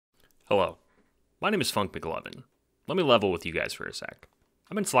Hello, my name is Funk McLovin. Let me level with you guys for a sec.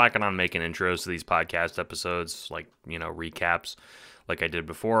 I've been slacking on making intros to these podcast episodes, like, recaps, like I did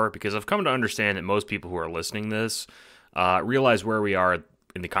before, because I've come to understand that most people who are listening to this realize where we are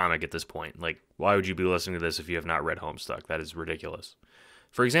in the comic at this point. Like, why would you be listening to this if you have not read Homestuck? That is ridiculous.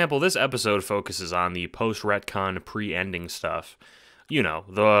 For example, this episode focuses on the post-retcon pre-ending stuff. You know,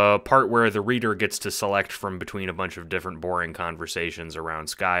 the part where the reader gets to select from between a bunch of different boring conversations around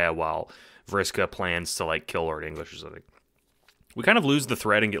Skaya while Vriska plans to, kill Lord English or something. We kind of lose the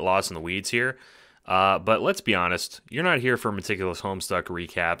thread and get lost in the weeds here, but let's be honest, you're not here for meticulous Homestuck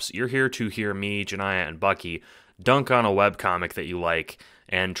recaps. You're here to hear me, Janiyah, and Bucky dunk on a webcomic that you like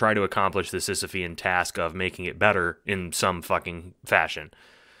and try to accomplish the Sisyphean task of making it better in some fucking fashion.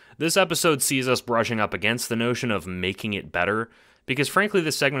 This episode sees us brushing up against the notion of making it better, because frankly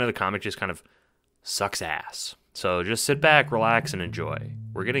this segment of the comic just kind of sucks ass. So just sit back, relax, and enjoy.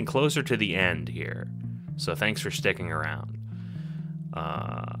 We're getting closer to the end here, so thanks for sticking around.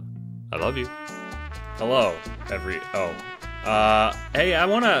 I love you. Hello, hey, I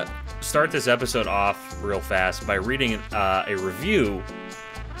want to start this episode off real fast by reading a review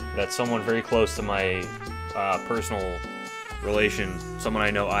that someone very close to my personal relation, someone I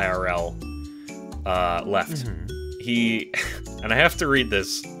know IRL, left. He, and I have to read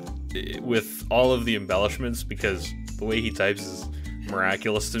this with all of the embellishments because the way he types is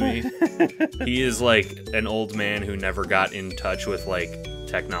miraculous to me. He is like an old man who never got in touch with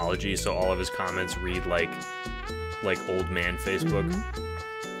technology, so all of his comments read like old man Facebook.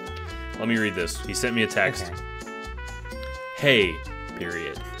 Let me read this. He sent me a text. Okay. Hey,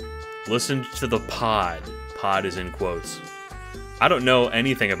 period. Listen to the pod. Pod is in quotes. I don't know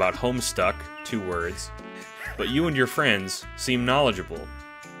anything about Homestuck, 2 words, but you and your friends seem knowledgeable.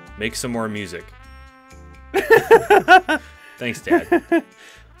 Make some more music. Thanks, Dad.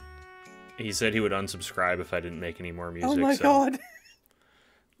 He said he would unsubscribe if I didn't make any more music. Oh my God.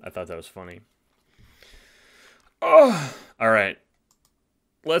 I thought that was funny. Oh, all right.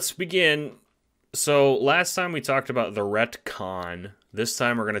 Let's begin. So last time we talked about the retcon. This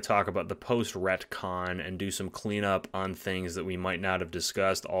time we're going to talk about the post-retcon and do some cleanup on things that we might not have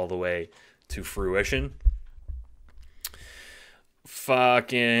discussed all the way to fruition.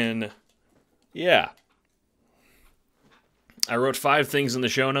 Fucking yeah. I wrote 5 things in the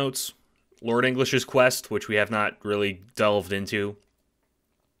show notes. Lord English's quest, which we have not really delved into.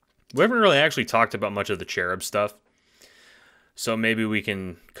 We haven't really actually talked about much of the cherub stuff. So maybe we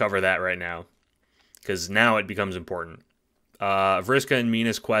can cover that right now, because now it becomes important. Vriska and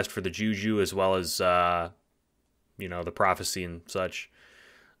Mina's quest for the Juju, as well as, the prophecy and such.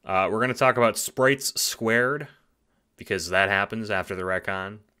 We're going to talk about Sprites Squared, because that happens after the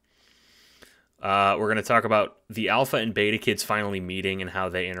retcon. We're going to talk about the Alpha and Beta kids finally meeting and how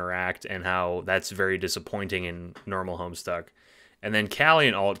they interact, and how that's very disappointing in normal Homestuck. And then Callie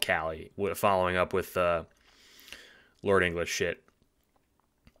and Alt Callie, following up with Lord English shit.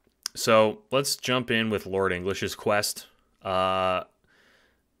 So let's jump in with Lord English's quest.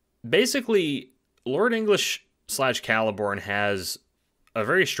 Basically, Lord English / Caliborn has a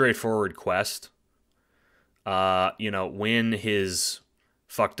very straightforward quest. Win his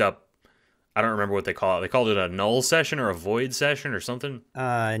fucked up, I don't remember what they call it. They called it a null session or a void session or something.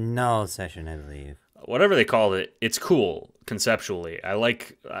 Null session, I believe. Whatever they called it, it's cool conceptually. I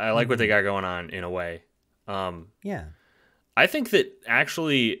like what they got going on in a way. Yeah. I think that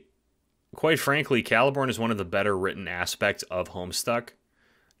actually, quite frankly, Caliborn is one of the better written aspects of Homestuck.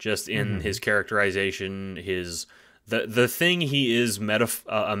 Just in his characterization, the thing he is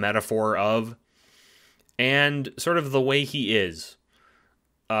a metaphor of, and sort of the way he is,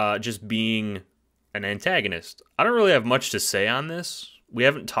 just being an antagonist. I don't really have much to say on this. We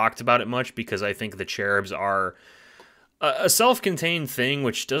haven't talked about it much because I think the cherubs are a self-contained thing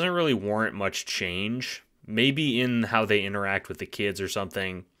which doesn't really warrant much change. Maybe in how they interact with the kids or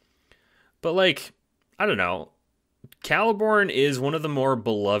something. But I don't know. Caliborn is one of the more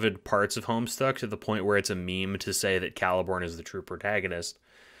beloved parts of Homestuck, to the point where it's a meme to say that Caliborn is the true protagonist.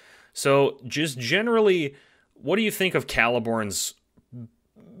 So just generally, what do you think of Caliborn's,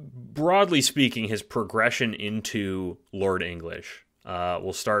 broadly speaking, his progression into Lord English?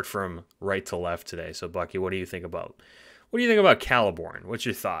 We'll start from right to left today. So Bucky, what do you think about Caliborn? What's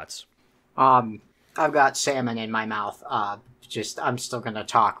your thoughts? I've got salmon in my mouth. I'm still gonna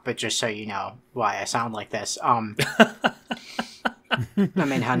talk, but just so you know why I sound like this. I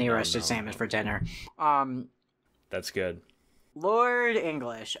made honey roasted salmon for dinner. That's good. Lord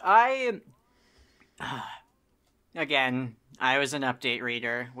English. Again, I was an update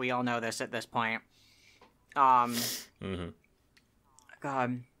reader. We all know this at this point. God.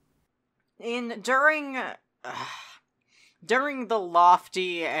 during the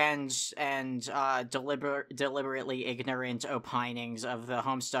lofty and deliberately ignorant opinings of the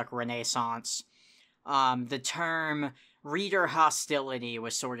Homestuck Renaissance, the term reader hostility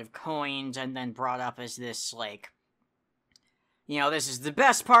was sort of coined and then brought up as this, like, this is the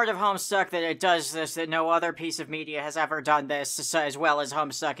best part of Homestuck, that it does this, that no other piece of media has ever done this, as well as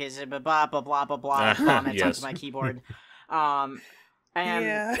Homestuck is blah, blah, blah, blah, blah, blah, comments yes. onto my keyboard.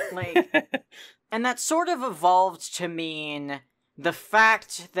 And that sort of evolved to mean the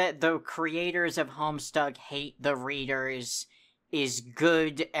fact that the creators of Homestuck hate the readers is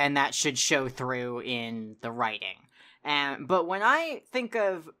good, and that should show through in the writing. But when I think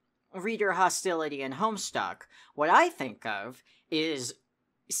of reader hostility in Homestuck, what I think of is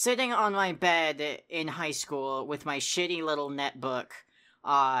sitting on my bed in high school with my shitty little netbook,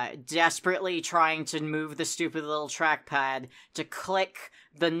 desperately trying to move the stupid little trackpad to click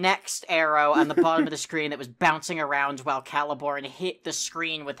the next arrow on the bottom of the screen that was bouncing around while Caliborn hit the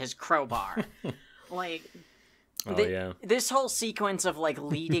screen with his crowbar. Like, this whole sequence of, like,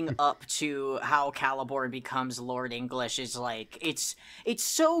 leading up to how Caliborn becomes Lord English is, like, it's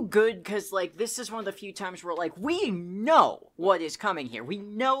so good, because, like, this is one of the few times where, like, we know what is coming here. We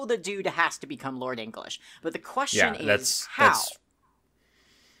know the dude has to become Lord English. But the question is, how?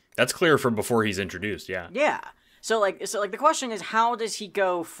 That's clear from before he's introduced, yeah. Yeah. So the question is, how does he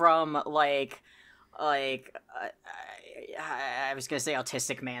go from, I was gonna say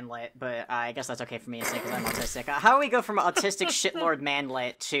autistic manlet, but I guess that's okay for me to say because I'm autistic. How do we go from autistic shitlord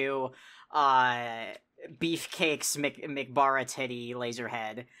manlet to, Beefcakes McBara titty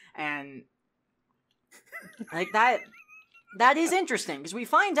laserhead? And, like, that is interesting, because we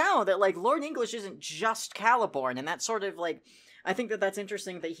find out that, like, Lord English isn't just Caliborn, and that's sort of, like, I think that's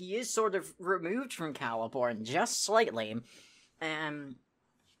interesting that he is sort of removed from Caliborn just slightly.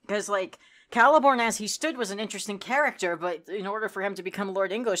 Because, like, Caliborn as he stood was an interesting character, but in order for him to become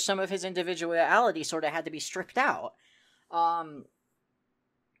Lord English, some of his individuality sort of had to be stripped out. God,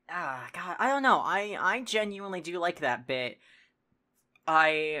 I don't know. I genuinely do like that bit.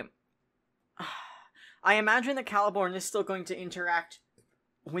 I imagine that Caliborn is still going to interact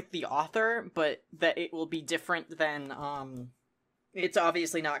with the author, but that it will be different than, it's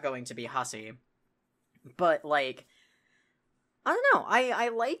obviously not going to be Hussey. But, like, I don't know. I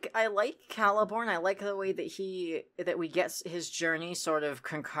like Caliborn. I like the way that we get his journey sort of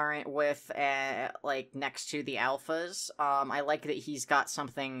concurrent with, like, next to the alphas. I like that he's got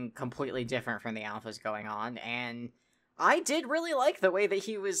something completely different from the alphas going on, and I did really like the way that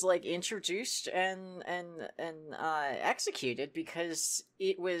he was, like, introduced and executed, because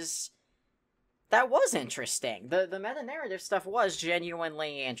that was interesting. The meta-narrative stuff was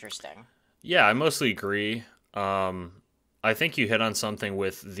genuinely interesting. Yeah, I mostly agree. I think you hit on something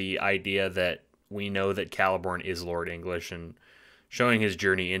with the idea that we know that Caliborn is Lord English, and showing his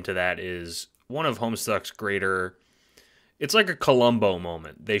journey into that is one of Homestuck's greater... It's like a Columbo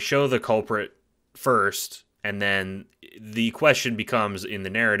moment. They show the culprit first, and then the question becomes, in the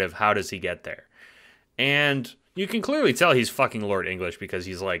narrative, how does he get there? And you can clearly tell he's fucking Lord English, because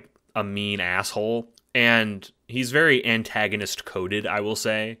he's, like, a mean asshole, and he's very antagonist-coded, I will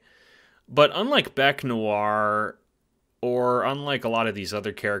say. But unlike Bec Noir, or unlike a lot of these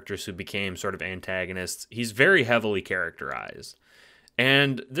other characters who became sort of antagonists, he's very heavily characterized.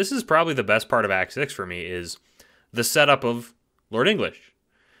 And this is probably the best part of Act 6 for me, is the setup of Lord English.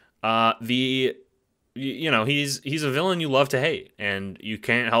 He's a villain you love to hate, and you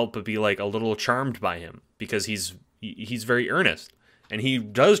can't help but be, like, a little charmed by him, because he's very earnest. And he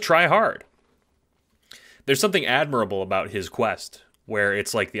does try hard. There's something admirable about his quest, where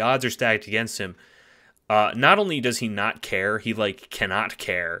it's like the odds are stacked against him. Not only does he not care, he, like, cannot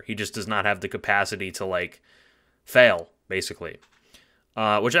care. He just does not have the capacity to, like, fail, basically.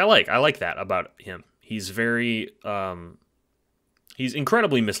 Which I like. I like that about him. He's very... he's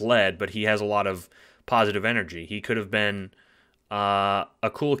incredibly misled, but he has a lot of positive energy. He could have been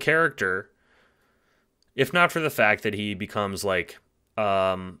a cool character, if not for the fact that he becomes, like...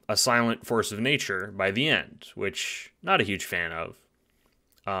 a silent force of nature by the end, which not a huge fan of.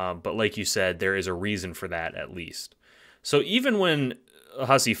 But like you said, there is a reason for that, at least. So even when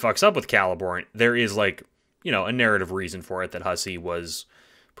Hussey fucks up with Caliborn, there is, like, a narrative reason for it that Hussey was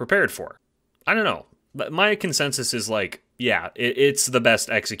prepared for. I don't know. My consensus is, like, yeah, it's the best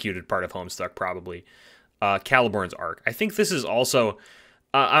executed part of Homestuck, probably. Caliborn's arc. I think this is also...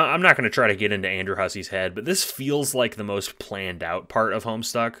 I'm not going to try to get into Andrew Hussey's head, but this feels like the most planned out part of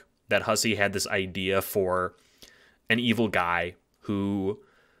Homestuck, that Hussey had this idea for an evil guy who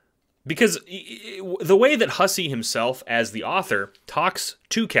Because the way that Hussey himself, as the author, talks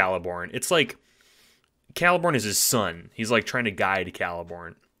to Caliborn, it's like Caliborn is his son. He's like trying to guide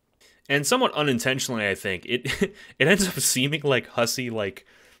Caliborn. And somewhat unintentionally, I think, it it ends up seeming like Hussey like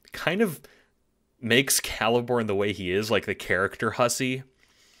kind of makes Caliborn the way he is, like the character Hussey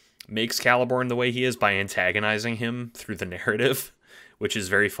makes Caliborn the way he is by antagonizing him through the narrative, which is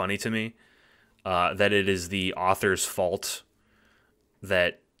very funny to me. That it is the author's fault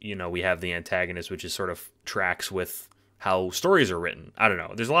that, you know, we have the antagonist, which is sort of tracks with how stories are written. I don't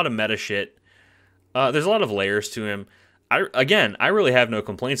know. There's a lot of meta shit. There's a lot of layers to him. I really have no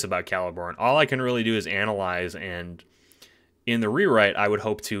complaints about Caliborn. All I can really do is analyze, and in the rewrite, I would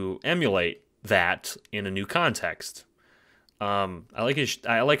hope to emulate that in a new context. I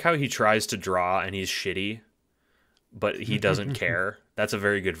like how he tries to draw and he's shitty, but he doesn't care. That's a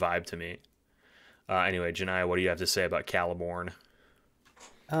very good vibe to me. Anyway, Janiyah, what do you have to say about Caliborn?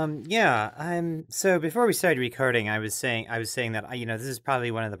 So before we started recording, I was saying that, this is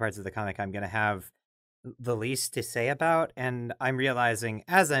probably one of the parts of the comic I'm going to have the least to say about, and I'm realizing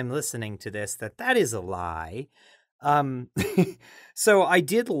as I'm listening to this that is a lie. So I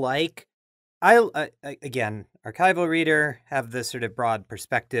did like, again, archival reader, have this sort of broad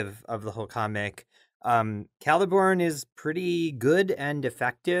perspective of the whole comic. Caliborn is pretty good and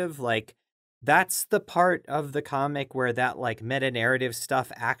effective. Like, that's the part of the comic where that like meta narrative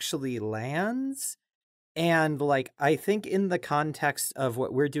stuff actually lands. And like, I think in the context of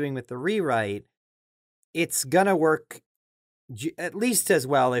what we're doing with the rewrite, it's gonna work at least as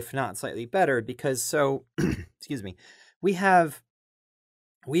well, if not slightly better, because excuse me, we've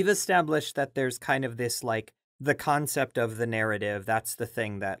established that there's kind of this like the concept of the narrative. That's the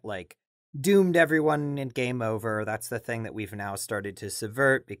thing that like doomed everyone in Game Over. That's the thing that we've now started to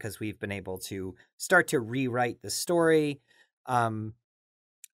subvert because we've been able to start to rewrite the story. And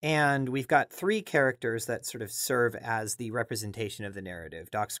we've got three characters that sort of serve as the representation of the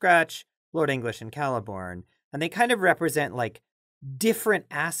narrative: Doc Scratch, Lord English, and Caliborn. And they kind of represent like different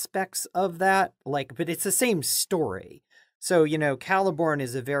aspects of that, like, but it's the same story. So, Caliborn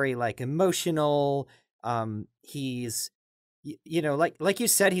is a very like emotional, he's, like you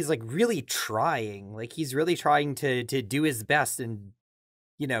said, he's like really trying, to do his best and,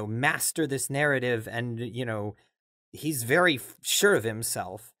 master this narrative. And, he's very sure of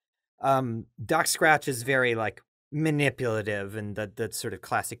himself. Doc Scratch is very like manipulative and the sort of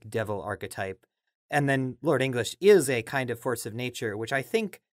classic devil archetype. And then Lord English is a kind of force of nature, which I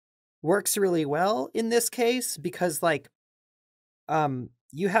think works really well in this case because like,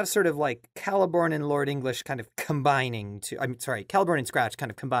 you have sort of like Caliborn and Lord English kind of combining Caliborn and Scratch kind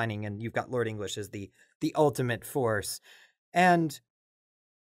of combining, and you've got Lord English as the ultimate force. And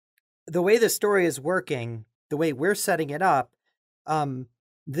the way the story is working, the way we're setting it up,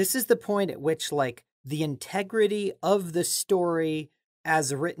 this is the point at which like the integrity of the story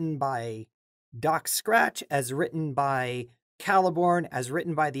as written by Doc Scratch, as written by Caliborn, as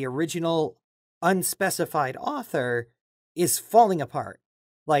written by the original unspecified author, is falling apart.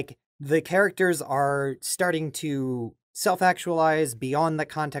 Like, the characters are starting to self-actualize beyond the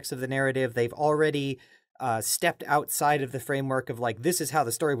context of the narrative. They've already stepped outside of the framework of, like, this is how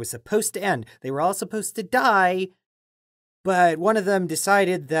the story was supposed to end. They were all supposed to die, but one of them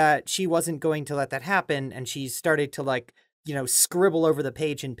decided that she wasn't going to let that happen, and she started to, like, scribble over the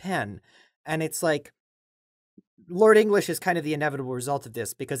page in pen. And it's like, Lord English is kind of the inevitable result of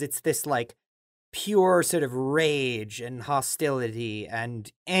this, because it's this, like, pure sort of rage and hostility and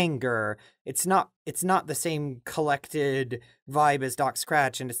anger. It's not the same collected vibe as Doc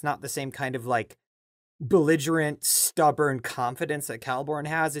Scratch, and it's not the same kind of like belligerent, stubborn confidence that Caliborn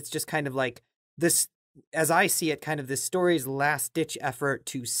has. It's just kind of like this, as I see it, kind of this story's last ditch effort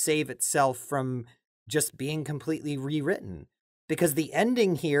to save itself from just being completely rewritten. Because the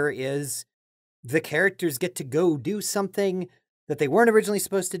ending here is the characters get to go do something that they weren't originally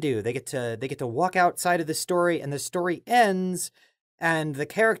supposed to do. They get to walk outside of the story, and the story ends, and the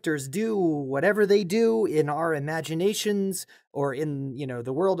characters do whatever they do in our imaginations or in,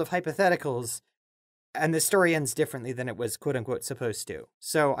 the world of hypotheticals, and the story ends differently than it was quote unquote supposed to.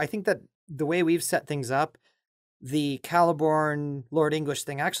 So I think that the way we've set things up, the Caliborn Lord English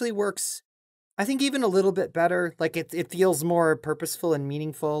thing actually works, I think, even a little bit better. Like it feels more purposeful and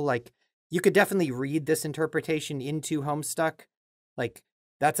meaningful. Like, you could definitely read this interpretation into Homestuck. Like,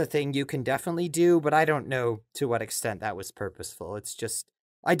 that's a thing you can definitely do, but I don't know to what extent that was purposeful. It's just,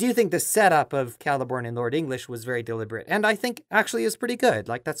 I do think the setup of Caliborn and Lord English was very deliberate, and I think actually is pretty good.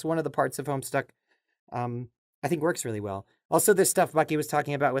 Like, that's one of the parts of Homestuck I think works really well. Also, this stuff Bucky was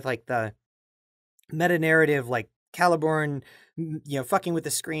talking about with, like, the meta-narrative, like, Caliborn, fucking with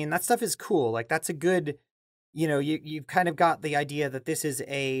the screen. That stuff is cool. Like that's a good, you've kind of got the idea that this is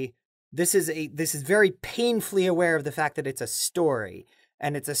very painfully aware of the fact that it's a story,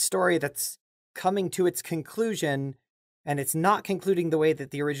 and it's a story that's coming to its conclusion, and it's not concluding the way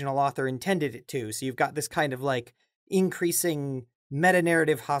that the original author intended it to. So you've got this kind of like increasing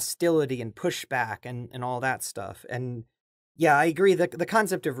meta-narrative hostility and pushback and all that stuff. And yeah, I agree. The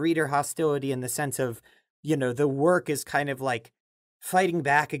concept of reader hostility in the sense of, the work is kind of like fighting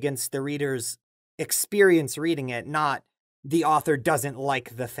back against the reader's experience reading it, not the author doesn't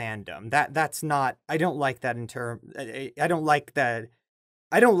like the fandom. That's not, I don't like that I don't like that.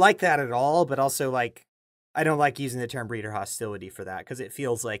 I don't like that at all, but also like, I don't like using the term reader hostility for that because it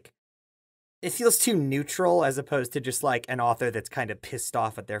feels too neutral as opposed to just like an author that's kind of pissed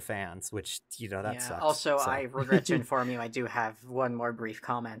off at their fans, which, that sucks. Also, so. I regret to inform you, I do have one more brief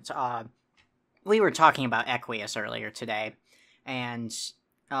comment. We were talking about Equius earlier today, and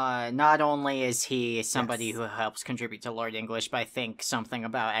not only is he somebody who helps contribute to Lord English, but I think something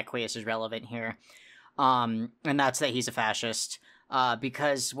about Equius is relevant here, and that's that he's a fascist.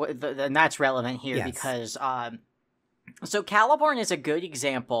 Because and that's relevant here because so Caliborn is a good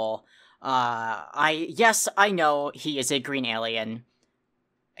example. I know he is a green alien.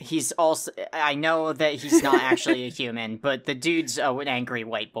 I know that he's not actually a human, but the dude's an angry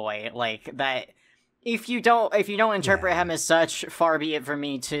white boy. Like that, if you don't interpret him as such, far be it for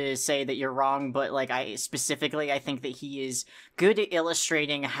me to say that you're wrong. But like I think that he is good at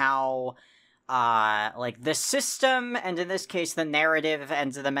illustrating how like the system, and in this case the narrative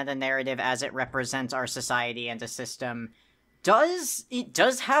and the meta-narrative as it represents our society and a system, does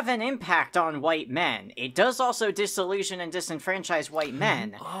have an impact on white men. It does also disillusion and disenfranchise white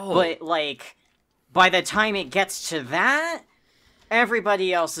men. But like by the time it gets to that,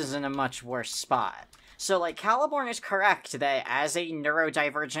 everybody else is in a much worse spot. So like Caliborn is correct that as a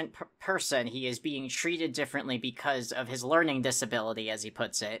neurodivergent person, he is being treated differently because of his learning disability, as he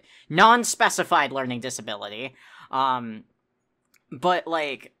puts it. Non-specified learning disability. But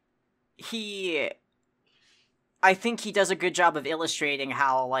like I think he does a good job of illustrating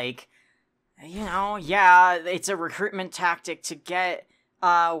how, like, it's a recruitment tactic to get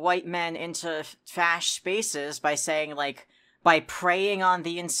white men into fash spaces by saying, like, by preying on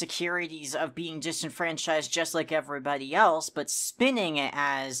the insecurities of being disenfranchised just like everybody else, but spinning it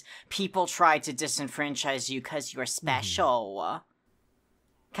as people try to disenfranchise you because you're special.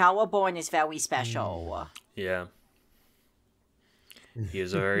 Caliborn is very special. Yeah. He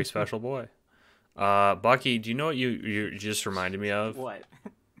is a very special boy. Bucky, do you know what you just reminded me of? What?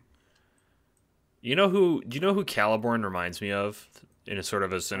 Do you know who Caliborn reminds me of in a sort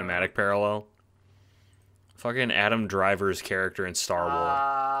of a cinematic parallel? Fucking Adam Driver's character in Star Wars.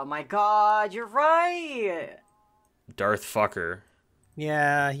 Oh my god, you're right! Darth Fucker.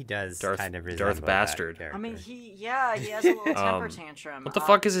 Yeah, he does kind of resemble Darth Bastard. I mean, he has a little temper tantrum. What the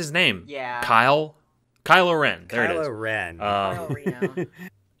fuck is his name? Yeah. Kylo Ren. There it is. Kylo Ren. Kylo Reno.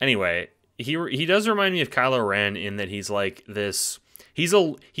 Anyway, he does remind me of Kylo Ren in that he's like this. He's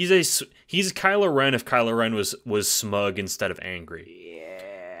Kylo Ren if Kylo Ren was smug instead of angry.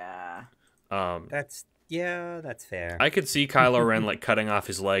 Yeah. That's fair. I could see Kylo Ren like cutting off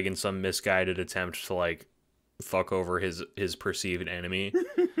his leg in some misguided attempt to like fuck over his perceived enemy.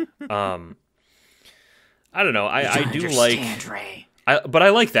 I don't know. I do like Rey. But I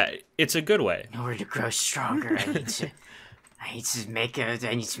like that. It's a good way. In order to grow stronger, I need to make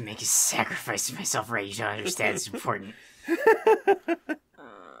a sacrifice of myself, Rey. You don't understand. It's important.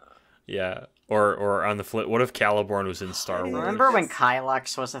 Yeah. Or on the flip, what if Caliborn was in Star Wars? Remember when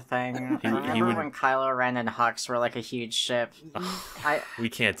Kylux was a thing? Remember when Kylo Ren and Hux were like a huge ship? We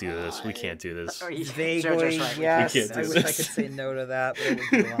can't do this. We can't do this. Vaguely, yes. I wish I could say no to that, but it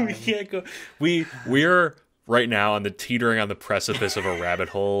would be we can't go. We're right now teetering on the precipice of a rabbit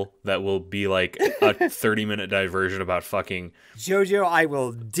hole that will be like a 30-minute diversion about fucking Jojo. I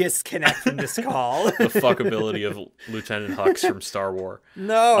will disconnect from this call. The fuckability of Lieutenant Hux from Star Wars.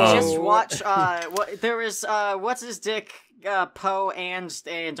 No, just watch. There was what's his dick. Poe and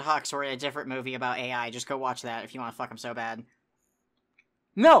Hux were in a different movie about AI. Just go watch that if you want to fuck him so bad.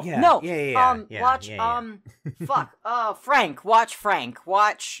 No. Frank. Watch Frank.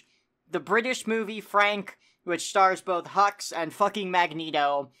 Watch the British movie Frank, which stars both Hux and fucking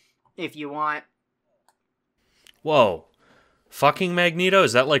Magneto, if you want. Whoa. Fucking Magneto?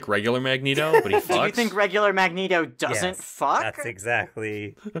 Is that like regular Magneto, but he fucks? Do you think regular Magneto doesn't fuck? That's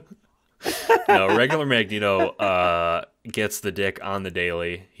exactly... No, regular Magneto gets the dick on the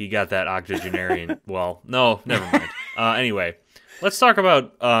daily. He got that octogenarian... Well, no, never mind. Anyway, let's talk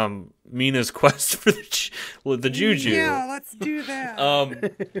about Mina's quest for the Juju. Yeah, let's do that.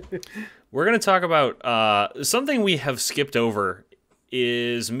 We're gonna talk about something we have skipped over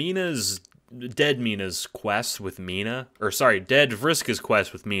is dead Vriska's quest with Mina.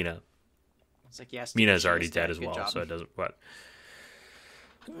 It's like, yes, Mina's she already is dead as Good well, job. so it doesn't. What?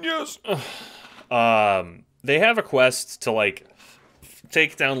 Yes. They have a quest to like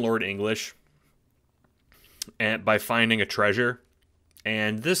take down Lord English, and by finding a treasure,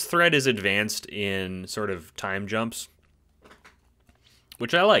 and this thread is advanced in sort of time jumps,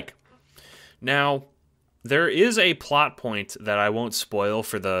 which I like. Now, there is a plot point that I won't spoil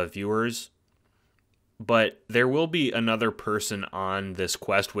for the viewers, but there will be another person on this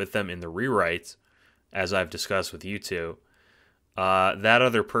quest with them in the rewrite, as I've discussed with you two. That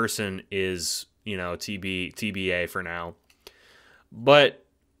other person is, TBA for now. But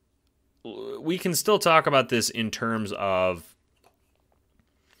we can still talk about this in terms of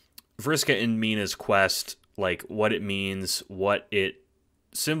Vriska and Mina's quest, like what it means, what it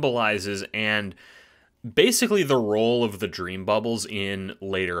symbolizes, and basically the role of the dream bubbles in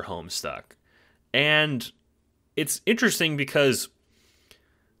later Homestuck. And it's interesting because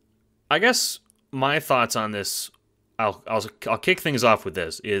I guess my thoughts on this, I'll kick things off with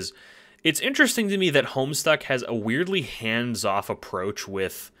this, is it's interesting to me that Homestuck has a weirdly hands-off approach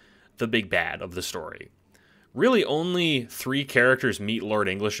with the big bad of the story. Really only 3 characters meet Lord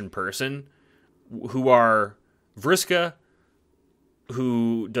English in person, who are Vriska,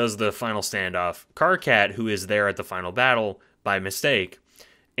 who does the final standoff, Karkat, who is there at the final battle by mistake,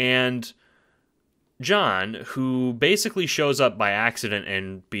 and John, who basically shows up by accident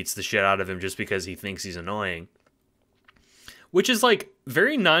and beats the shit out of him just because he thinks he's annoying. Which is, like,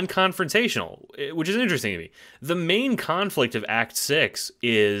 very non-confrontational, which is interesting to me. The main conflict of Act 6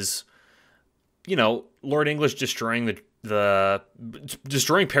 is, Lord English destroying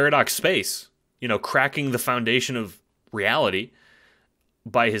destroying Paradox Space, cracking the foundation of reality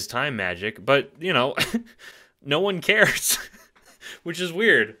by his time magic, but, no one cares, which is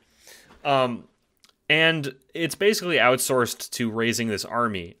weird. And it's basically outsourced to raising this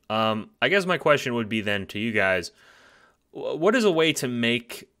army. I guess my question would be then to you guys, what is a way to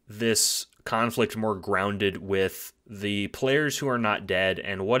make this conflict more grounded with the players who are not dead,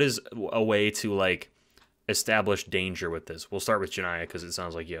 and what is a way to, like, establish danger with this? We'll start with Janaya, because it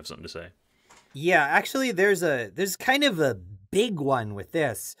sounds like you have something to say. Yeah, actually, there's kind of a big one with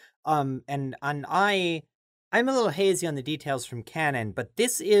this. I'm a little hazy on the details from canon, but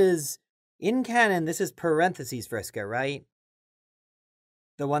in canon, this is parentheses Vriska, right?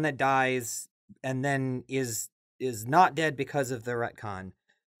 The one that dies and then is not dead because of the retcon.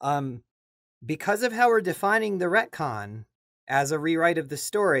 Because of how we're defining the retcon as a rewrite of the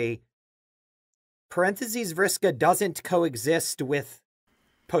story, parentheses Vriska doesn't coexist with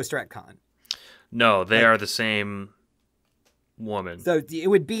post-retcon. No, they are the same woman. So it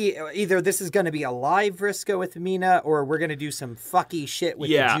would be either this is going to be a live Vriska with Mina, or we're going to do some fucky shit with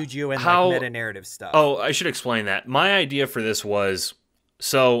the Juju and like meta-narrative stuff. Oh, I should explain that. My idea for this was,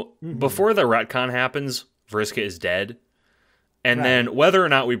 before the retcon happens, Vriska is dead. And then whether or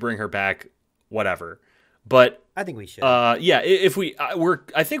not we bring her back, whatever. But I think we should. If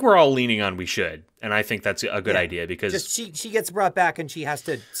I think we're all leaning on we should, and I think that's a good idea because just she gets brought back and she has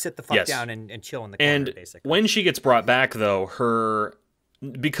to sit the fuck down and chill in the corner, basically. When she gets brought back, though,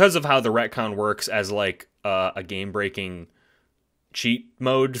 because of how the retcon works as like a game breaking cheat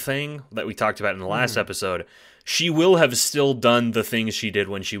mode thing that we talked about in the last episode, she will have still done the things she did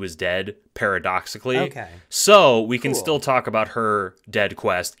when she was dead, paradoxically. Okay. So we can still talk about her dead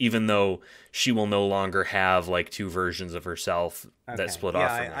quest, even though she will no longer have like 2 versions of herself that split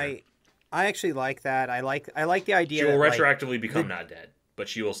off from her. I actually like that. I like the idea. She will retroactively become not dead, but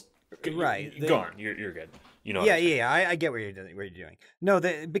she will. Gone. You're good. I get what you're doing. No,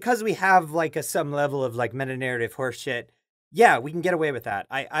 because we have like some level of like meta narrative horseshit. Yeah, we can get away with that.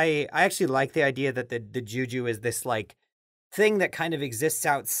 I actually like the idea that the Juju is this like thing that kind of exists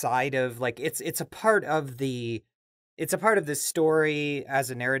outside of like it's a part of the story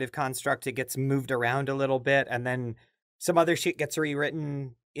as a narrative construct. It gets moved around a little bit, and then some other shit gets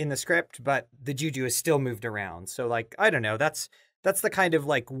rewritten in the script, but the Juju is still moved around. So like I don't know, that's the kind of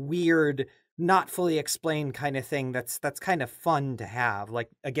like weird, not fully explained kind of thing that's kind of fun to have. Like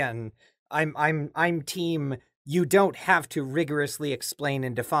again, I'm team. You don't have to rigorously explain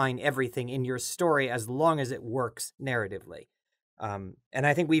and define everything in your story as long as it works narratively. And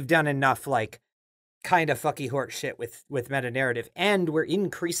I think we've done enough like kind of fucky horse shit with meta narrative, and we're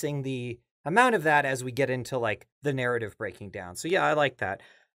increasing the amount of that as we get into like the narrative breaking down. So yeah, I like that.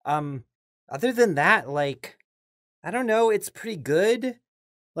 Other than that, like I don't know, it's pretty good.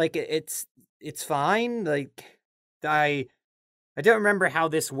 Like it's fine. Like I I don't remember how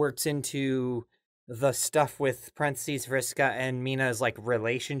this works into the stuff with parentheses Vriska and Mina's like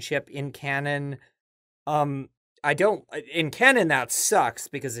relationship in canon. Um, I don't in canon that sucks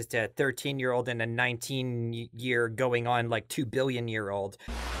because it's a 13-year-old and a 19-year going on like 2 billion-year-old.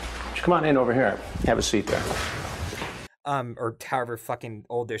 Come on in over here. Have a seat there. Or however fucking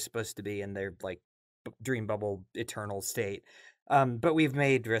old they're supposed to be in their like dream bubble eternal state. But we've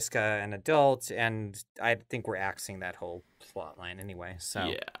made Vriska an adult, and I think we're axing that whole plot line anyway. So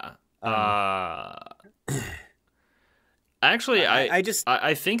yeah. Actually,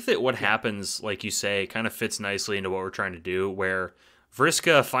 I think that what happens, like you say, kind of fits nicely into what we're trying to do, where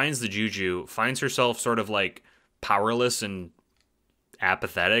Vriska finds the juju, finds herself sort of like powerless and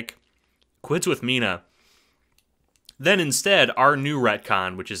apathetic, quits with Mina. Then instead, our new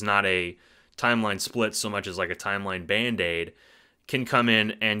retcon, which is not a timeline split so much as like a timeline band-aid, can come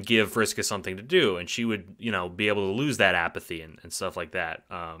in and give Vriska something to do, and she would, be able to lose that apathy and stuff like that.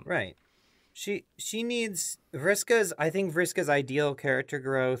 Right. She needs I think Vriska's ideal character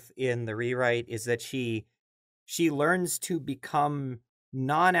growth in the rewrite is that she learns to become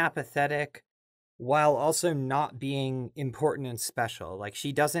non-apathetic while also not being important and special. Like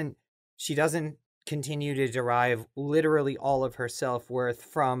she doesn't continue to derive literally all of her self-worth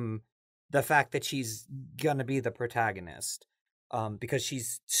from the fact that she's gonna be the protagonist. Because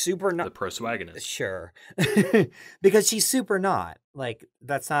she's super not the proswagonist. Sure. Because she's super not. Like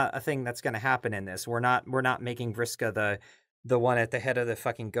that's not a thing that's gonna happen in this. We're not making Vriska the one at the head of the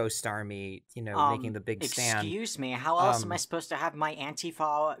fucking ghost army, making the big stand. Excuse me, how else am I supposed to have my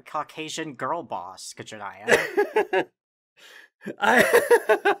Antifa Caucasian girl boss, Kajaniah?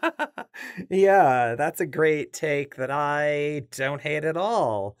 Yeah, that's a great take that I don't hate at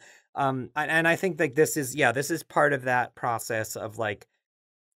all. And I think like this is part of that process of like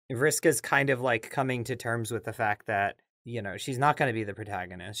Vriska's kind of like coming to terms with the fact that, she's not going to be the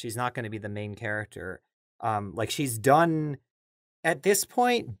protagonist. She's not going to be the main character. Like she's done at this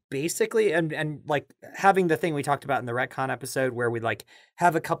point basically, and like having the thing we talked about in the retcon episode where we like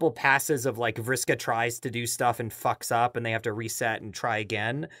have a couple passes of like Vriska tries to do stuff and fucks up and they have to reset and try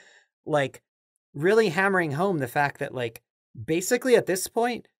again. Like really hammering home the fact that like basically at this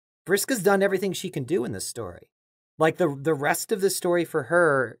point Vriska's done everything she can do in this story. Like the rest of the story for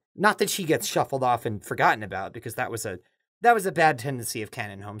her, not that she gets shuffled off and forgotten about, because that was a bad tendency of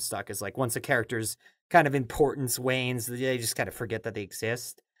canon Homestuck, is like once a character's kind of importance wanes, they just kind of forget that they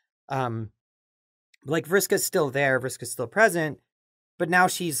exist. Like Vriska's still there, Vriska's still present, but now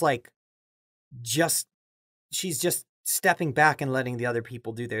she's just stepping back and letting the other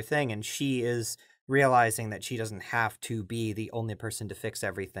people do their thing, and she is realizing that she doesn't have to be the only person to fix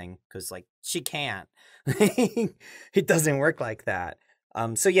everything, because like she can't. It doesn't work like that.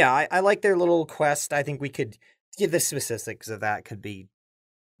 So yeah, I like their little quest. I think we could give the specifics of that could be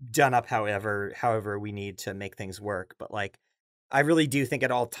done up however we need to make things work, but like I really do think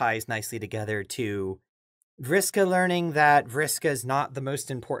it all ties nicely together to Vriska learning that Vriska is not the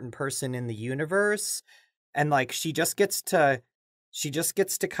most important person in the universe, and like she just gets to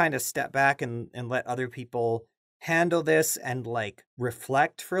kind of step back and let other people handle this and like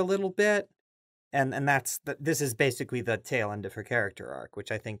reflect for a little bit. And this is basically the tail end of her character arc, which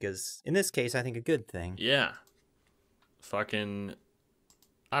I think is, in this case, I think a good thing. Yeah. Fucking,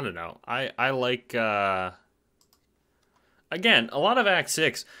 I don't know. I like, again, a lot of Act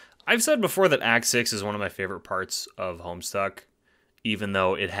 6. I've said before that Act 6 is one of my favorite parts of Homestuck, even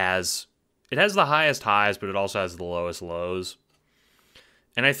though it has the highest highs, but it also has the lowest lows.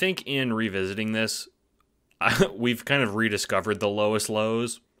 And I think in revisiting this, we've kind of rediscovered the lowest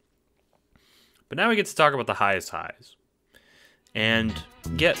lows. But now we get to talk about the highest highs. And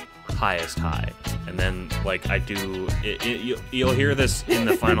get highest high. And then, like, you'll hear this in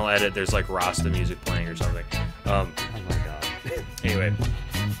the final edit. There's, like, Rasta music playing or something. Oh my god. Anyway.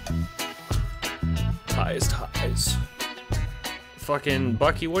 Highest highs. Fucking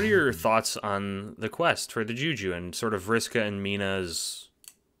Bucky, what are your thoughts on the quest for the Juju and sort of Vriska and Mina's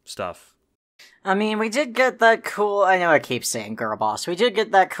stuff? I mean, we did get that cool, I know I keep saying girl boss, we did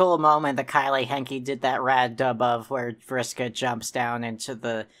get that cool moment that Kylie Henke did that rad dub of where Vriska jumps down into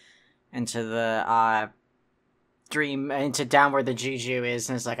the dream, into down where the Juju is,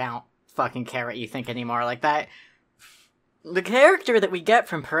 and it's like, I don't fucking care what you think anymore, like that. The character that we get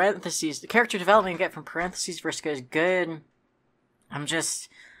from parentheses, the character development we get from parentheses Vriska is good. I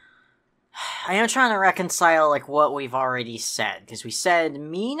am trying to reconcile, like, what we've already said, because we said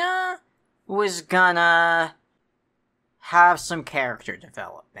Mina was gonna have some character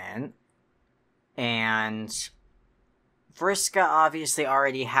development, and Vriska obviously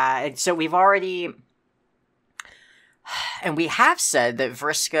already had... So we've already... And we have said that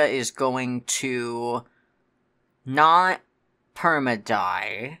Vriska is going to not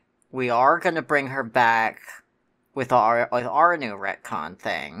perma-die. We are going to bring her back with our new retcon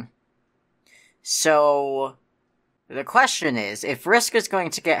thing. So, the question is, if Vriska's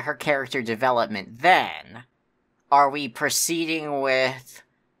going to get her character development then, are we proceeding with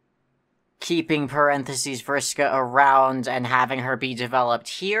keeping Vriska around and having her be developed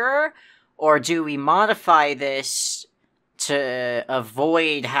here? Or do we modify this to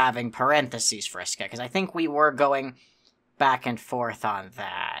avoid having Vriska? Because I think we were going back and forth on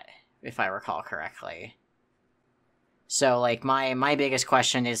that, if I recall correctly. So, like, my biggest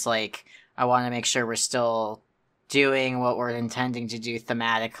question is, like, I want to make sure we're still doing what we're intending to do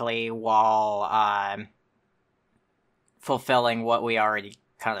thematically while fulfilling what we already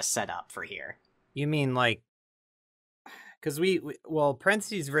kind of set up for here. You mean, like, because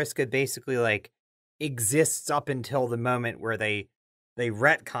Vriska basically, like, exists up until the moment where they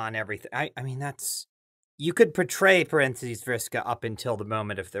retcon everything. I mean, that's... You could portray Vriska up until the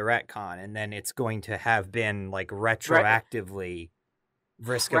moment of the retcon, and then it's going to have been, like, retroactively...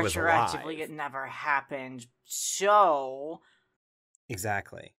 Vriska was alive. Retroactively, it never happened, so...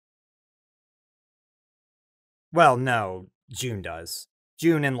 Exactly. Well, no, June does.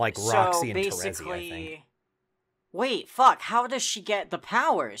 June and, like, Roxy and Terezi, I think. Wait, fuck, how does she get the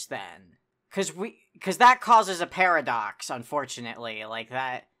powers, then? Because that causes a paradox, unfortunately, like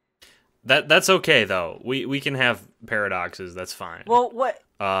that... That's okay, though. We can have paradoxes, that's fine. Well, what...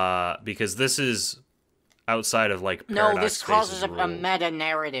 Because this is... outside of, like, paradox. No, this causes a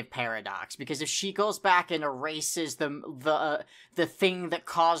meta-narrative paradox, because if she goes back and erases the thing that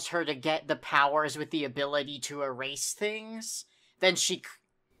caused her to get the powers with the ability to erase things, then she...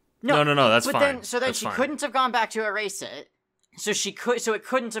 No, that's fine. Then she couldn't have gone back to erase it, so it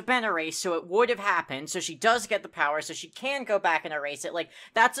couldn't have been erased, so it would have happened, so she does get the power, so she can go back and erase it. Like,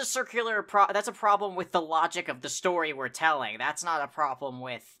 that's that's a problem with the logic of the story we're telling. That's not a problem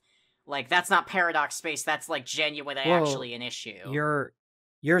with... Like, that's not paradox space, that's, like, genuinely actually an issue.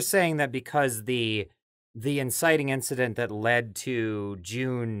 You're saying that because the inciting incident that led to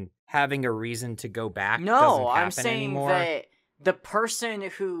June having a reason to go back doesn't happen I'm saying anymore? That the person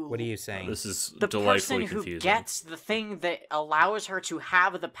who... What are you saying? This is the delightfully person confusing. who gets the thing that allows her to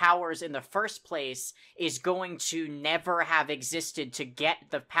have the powers in the first place is going to never have existed to get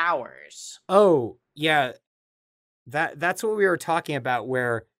the powers. Oh, yeah. That's what we were talking about,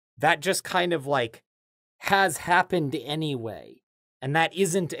 where... that just kind of, like, has happened anyway. And that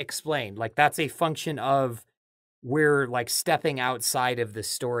isn't explained. Like, that's a function of we're, like, stepping outside of the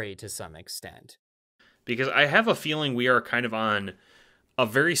story to some extent. Because I have a feeling we are kind of on a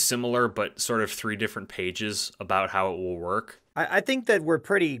very similar but sort of 3 different pages about how it will work. I think that we're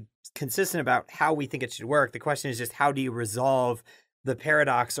pretty consistent about how we think it should work. The question is just, how do you resolve the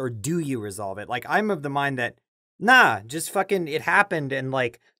paradox, or do you resolve it? Like, I'm of the mind that, nah, just fucking, it happened, and,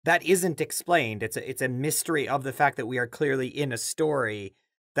 like, that isn't explained. It's a mystery of the fact that we are clearly in a story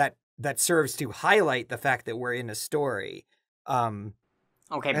that serves to highlight the fact that we're in a story.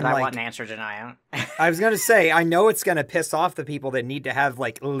 Okay, but I want an answer tonight. I was going to say, I know it's going to piss off the people that need to have,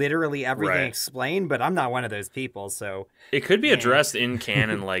 like, literally everything explained, but I'm not one of those people, so... It could be addressed in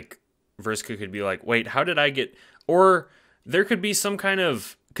canon, like, Vriska could be like, wait, how did I get... Or there could be some kind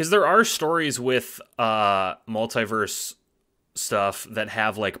of... Because there are stories with multiverse stuff that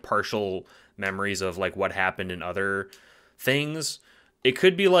have, like, partial memories of, like, what happened in other things. It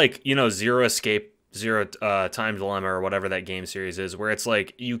could be, like, you know, Zero Time Dilemma or whatever that game series is, where it's,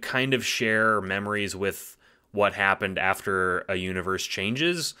 like, you kind of share memories with what happened after a universe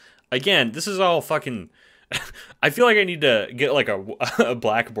changes. Again, this is all fucking... I feel like I need to get, like, a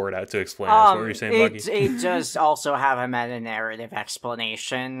blackboard out to explain this. What were you saying, Bucky? It does also have a meta-narrative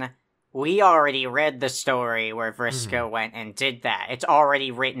explanation. We already read the story where Vriska went and did that. It's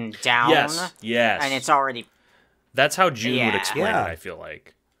already written down. Yes. And it's already... That's how June would explain it, I feel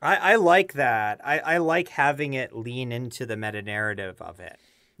like. I like that. I like having it lean into the meta-narrative of it.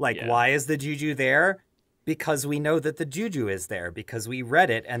 Like, why is the Juju there? Because we know that the Juju is there. Because we read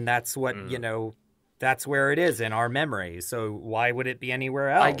it, and that's what, you know... That's where it is in our memory. So why would it be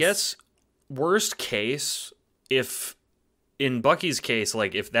anywhere else? I guess worst case, if in Bucky's case,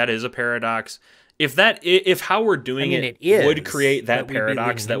 like if that is a paradox, if how we're doing it would create that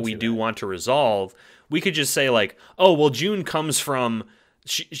paradox that we do want to resolve, we could just say like, oh, well, June comes from,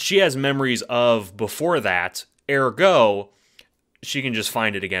 she has memories of before that, ergo, she can just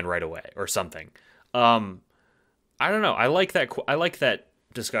find it again right away or something. I don't know. I like that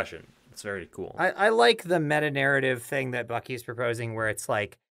discussion. It's very cool. I like the meta-narrative thing that Bucky's proposing where it's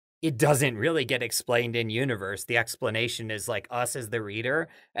like, it doesn't really get explained in universe. The explanation is like us as the reader.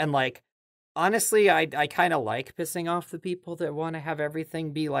 And like, honestly, I kind of like pissing off the people that want to have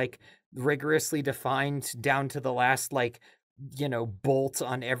everything be like rigorously defined down to the last, like, bolt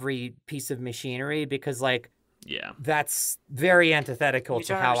on every piece of machinery, because like, yeah, that's very antithetical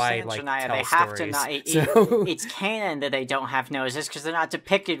to how I like Shania, tell they have stories. to not. So... It's canon that they don't have noses because they're not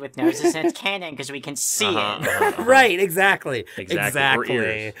depicted with noses, and it's canon because we can see it. Right, exactly. Or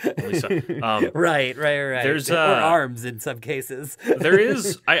ears. Right. There's or arms in some cases. There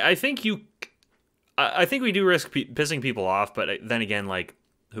is. I think we do risk pissing people off, but then again, like,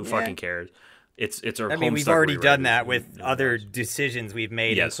 who fucking cares? It's our. I mean, we've already done that with other decisions we've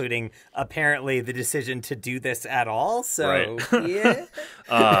made, including apparently the decision to do this at all. So yeah,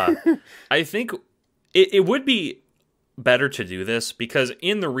 I think it would be better to do this because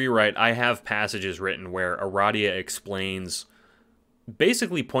in the rewrite, I have passages written where Aradia explains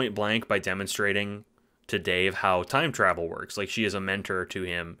basically point blank by demonstrating to Dave how time travel works. Like, she is a mentor to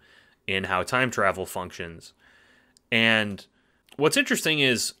him in how time travel functions. And what's interesting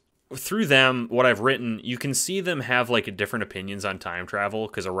is, through them, what I've written, you can see them have like different opinions on time travel,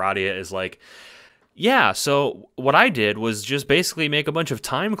 because Aradia is like, yeah, so what I did was just basically make a bunch of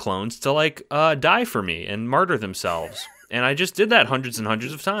time clones to like die for me and martyr themselves. And I just did that hundreds and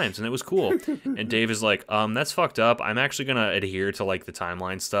hundreds of times, and it was cool. And Dave is like, that's fucked up. I'm actually going to adhere to like the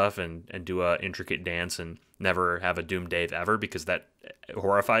timeline stuff and do a intricate dance and never have a doomed Dave ever, because that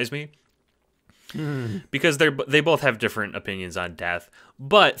horrifies me. Because they both have different opinions on death.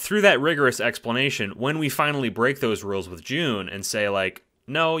 But through that rigorous explanation, when we finally break those rules with June and say, like,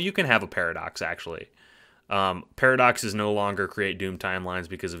 no, you can have a paradox, actually. Paradoxes no longer create doomed timelines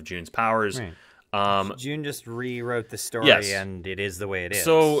because of June's powers. Right. June just rewrote the story, and it is the way it is.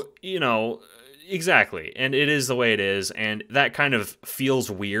 So, exactly. And it is the way it is. And that kind of feels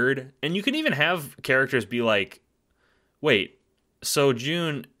weird. And you can even have characters be like, wait, so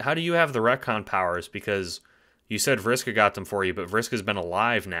June, how do you have the retcon powers? Because you said Vriska got them for you, but Vriska's been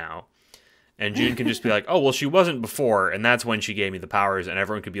alive now. And June can just be like, oh, well, she wasn't before, and that's when she gave me the powers. And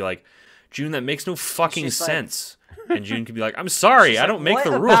everyone could be like, June, that makes no fucking sense. And June could be like, I'm sorry, I don't make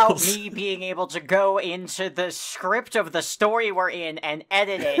the rules. What about me being able to go into the script of the story we're in and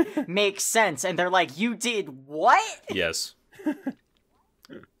edit it makes sense? And they're like, you did what? Yes.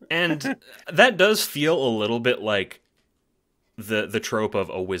 And that does feel a little bit like the trope of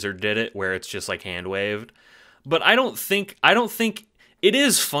a wizard did it, where it's just like hand waved. But I don't think it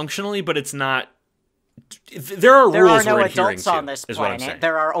is functionally, but it's not. There are rules no we're adhering adults to, on this is what I'm saying. planet.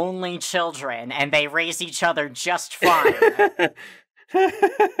 There are only children, and they raise each other just fine.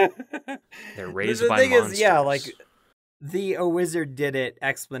 They're raised the by thing monsters. Is, yeah, like the "a wizard did it"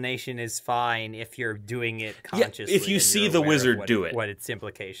 explanation is fine if you're doing it consciously. Yeah, if you see the wizard do it, what its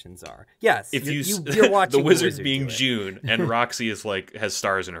implications are. Yes, if you're watching the wizard being June, and Roxy is like has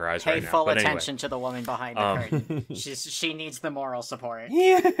stars in her eyes right now. Pay full But attention anyway. to the woman behind the curtain. She needs the moral support.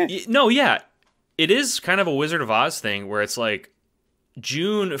 Yeah. It is kind of a Wizard of Oz thing where it's like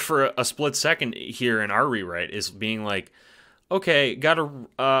June for a split second here in our rewrite is being like, okay,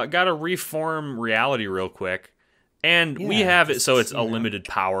 gotta reform reality real quick. And we have it so it's a limited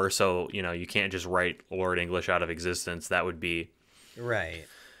power, so, you can't just write Lord English out of existence. That would be... Right.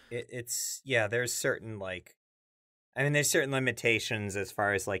 There's certain, there's certain limitations as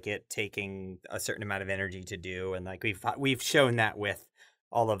far as, it taking a certain amount of energy to do, and, we've shown that with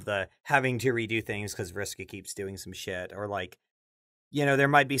all of the having to redo things because Vriska keeps doing some shit, or, there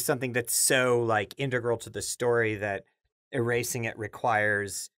might be something that's so, integral to the story that erasing it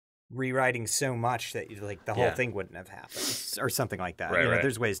requires rewriting so much that the whole thing wouldn't have happened, or something like that. Right.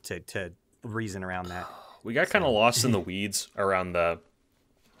 There's ways to reason around that. We got kind of lost in the weeds around the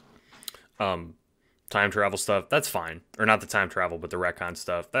time travel stuff. That's fine, or not the time travel, but the retcon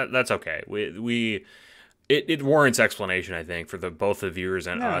stuff. That's okay. It warrants explanation, I think, for both the viewers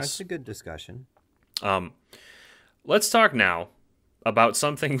and us. It's a good discussion. Let's talk now about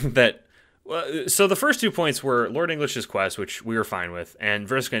something that. So the first 2 points were Lord English's quest, which we were fine with, and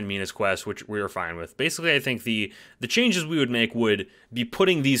Vriska and Mina's quest, which we were fine with. Basically, I think the changes we would make would be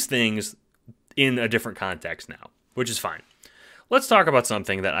putting these things in a different context now, which is fine. Let's talk about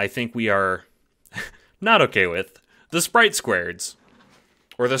something that I think we are not okay with: the sprite squareds,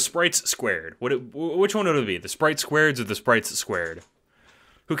 or the sprites squared. Which one would it be? The sprite squareds or the sprites squared?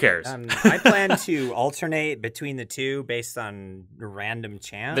 Who cares? I plan to alternate between the two based on random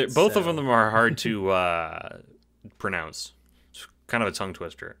chance. Both of them are hard to pronounce. It's kind of a tongue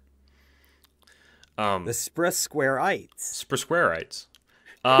twister. The Sprasquareites. Sprasquareites.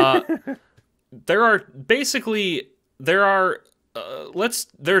 There are basically there are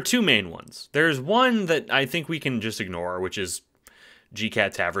two main ones. There's one that I think we can just ignore, which is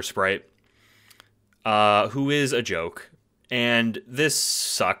GCat Tavra Sprite, who is a joke, and this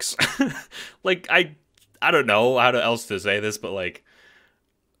sucks. Like I don't know how else to say this, but like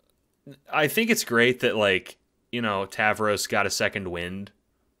I think it's great that like Tavros got a second wind,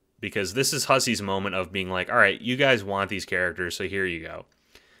 because this is Hussey's moment of being like, all right, you guys want these characters, so here you go.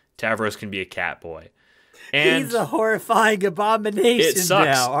 Tavros can be a cat boy. And he's a horrifying abomination. It sucks.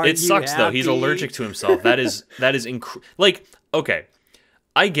 Now. Aren't It sucks happy? though. He's allergic to himself. That is like, okay,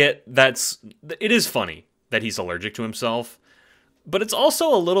 I get it is funny that he's allergic to himself, but it's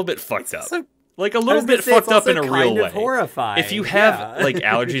also a little bit fucked up. Like a little bit fucked up in a real way. Horrifying. If you have like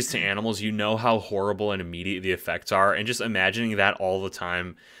allergies to animals, you know how horrible and immediate the effects are, and just imagining that all the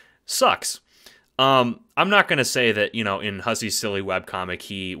time sucks. I'm not going to say that, in Hussey's silly webcomic,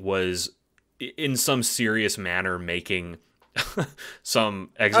 he was in some serious manner making some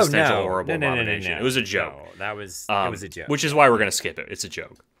existential horrible abomination. No. It was a joke. No, it was a joke. Which is why we're going to skip it. It's a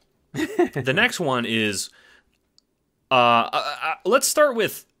joke. The next one is, let's start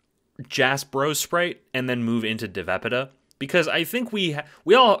with Jaspros Sprite and then move into Devepida, because I think we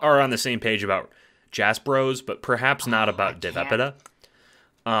all are on the same page about Jaspros, but perhaps not about Devepida.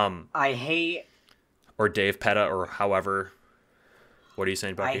 I hate... Or Dave Peta, or however. What are you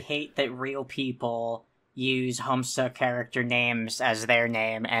saying, Bucky? I hate that real people use Homestuck character names as their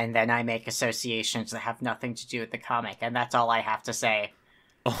name, and then I make associations that have nothing to do with the comic, and that's all I have to say.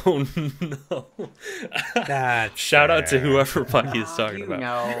 Oh, no. Shout out to whoever Bucky is talking about.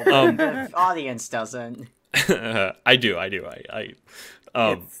 No, the audience doesn't. I do.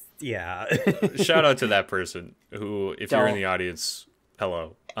 Yeah. Shout out to that person who, if you're in the audience,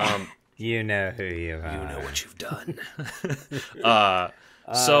 hello. You know who you are. You know what you've done.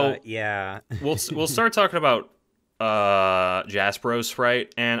 Yeah, we'll start talking about Jaspros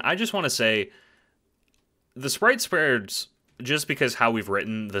Sprite, and I just want to say the Sprite spreads, just because how we've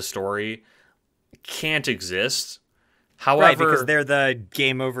written the story, can't exist. However, right, because they're the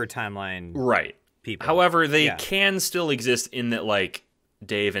game over timeline people. However, they can still exist in that, like,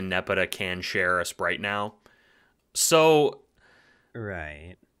 Dave and Nepeta can share a Sprite now. So,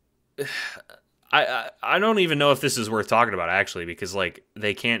 right. I don't even know if this is worth talking about, actually, because like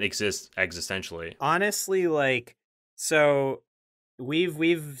they can't exist existentially. Honestly, like, so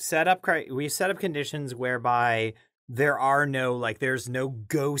we've set up conditions whereby there's no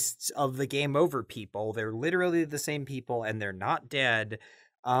ghosts of the game over people. They're literally the same people, and they're not dead.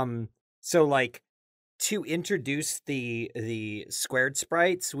 So like, to introduce the squared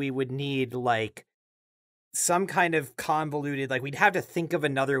sprites, we would need like some kind of convoluted, like, we'd have to think of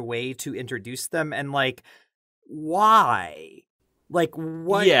another way to introduce them, and like, why? Like,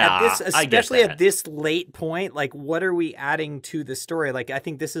 what? Yeah, at this, especially at this late point, like, what are we adding to the story? Like, I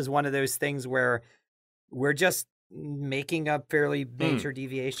think this is one of those things where we're just making a fairly major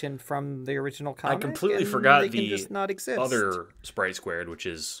deviation from the original comic. I completely forgot the just not exist. Other Sprite Squared, which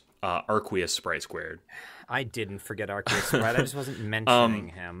is Arceus Sprite Squared. I didn't forget Arceus Sprite. I just wasn't mentioning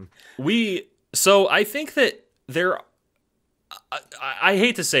him. So I think that I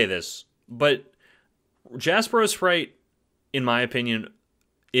hate to say this, but Jaspros Sprite, in my opinion,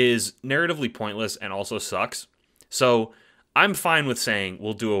 is narratively pointless and also sucks. So I'm fine with saying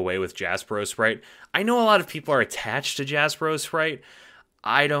we'll do away with Jaspros Sprite. I know a lot of people are attached to Jaspros Sprite.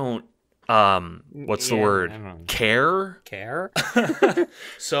 I don't, what's the word? Care?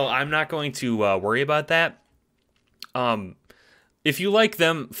 So I'm not going to worry about that. If you like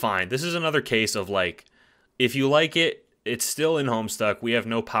them, fine. This is another case of, like, if you like it, it's still in Homestuck. We have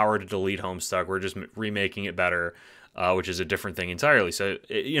no power to delete Homestuck. We're just remaking it better, which is a different thing entirely. So,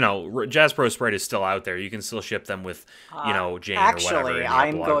 Jaspro Sprite is still out there. You can still ship them with, Jane or whatever. Actually,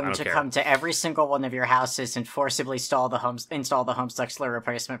 I'm going to come to every single one of your houses and forcibly install the Homestuck slur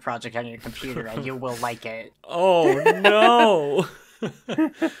replacement project on your computer, and you will like it. Oh, no!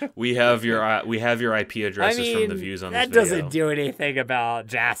 we have your IP addresses from the views on this video. That doesn't do anything about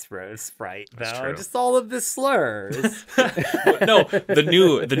Jaspro Sprite, though. That's true. Just all of the slurs. No, the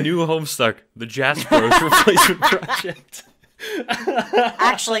new Homestuck, the Jaspros replacement project.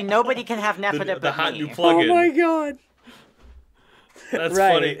 Actually, nobody can have Nepeta the hot me. new plugin. Oh my god, that's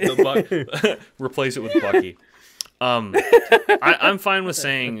right. funny. Replace it with Bucky. I'm fine with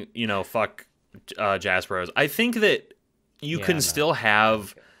saying fuck Jaspros. I think that you can still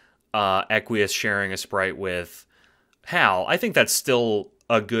have Equius sharing a Sprite with Hal. I think that's still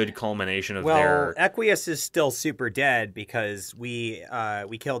a good culmination of their... Well, Equius is still super dead because we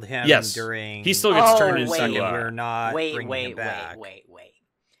killed him during... He still gets turned into... wait, we're not bringing him back. Wait.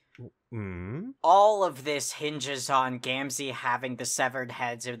 All of this hinges on Gamzee having the severed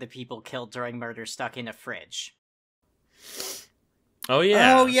heads of the people killed during murder stuck in a fridge. Oh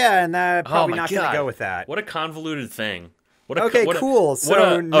yeah. Oh yeah, and that probably my not going God. to go with that. What a convoluted thing. Cool.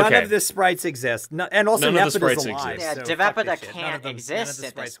 So none of the sprites exist, and also None of the Nepida's sprites alive. exist. Yeah, so fuck Devepida this shit. can't exist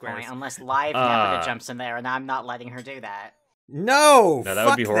at this squares. point unless live Nepida jumps in there, and I'm not letting her do that. No, that fuck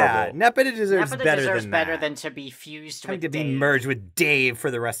would be horrible. that. Nepida deserves Nepida better deserves than better that. than to be fused Having with to be Dave. merged with Dave for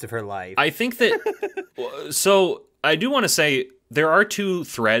the rest of her life. I think that. So I do want to say there are two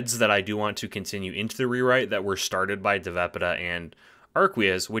threads that I do want to continue into the rewrite that were started by Devepida and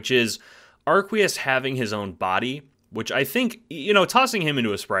Arqueus, which is Arqueus having his own body, which I think, tossing him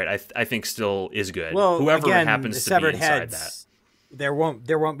into a sprite, I think still is good. Well, whoever again, happens the to be severed inside heads, that. There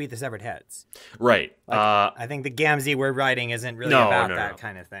won't be the severed heads. Right. I think the Gamzee we're writing isn't really about that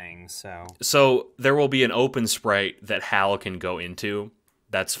kind of thing. So there will be an open sprite that Hal can go into.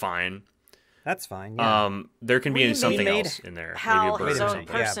 That's fine. That's fine. Yeah. There can be We something made else in there. Hal, maybe a bird his or own something.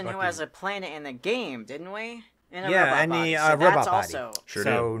 person Yeah, who Bucky. has a planet in the game, didn't we? In a Yeah, robot and the body. So robot that's body. also Sure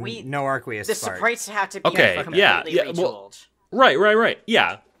so We- no Arqueus. the part. sprites have to be Okay, completely yeah, retooled. well, Right.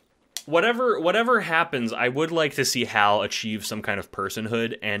 Yeah. Whatever happens, I would like to see Hal achieve some kind of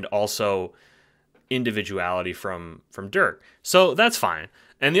personhood and also individuality from Dirk. So that's fine.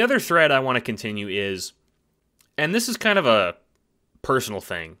 And the other thread I want to continue is, and this is kind of a personal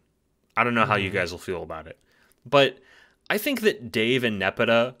thing. I don't know how you guys will feel about it, but I think that Dave and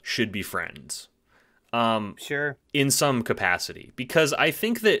Nepeta should be friends. Sure. In some capacity, because I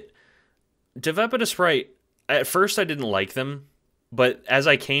think that Devepida Sprite, at first I didn't like them, but as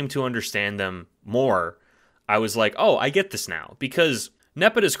I came to understand them more, I was like, oh, I get this now, because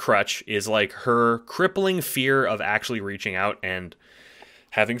Nepida's crutch is like her crippling fear of actually reaching out and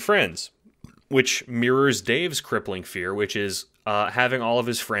having friends, which mirrors Dave's crippling fear, which is having all of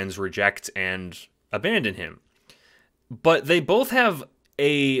his friends reject and abandon him. But they both have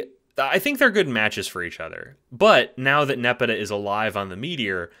I think they're good matches for each other. But now that Nepeta is alive on the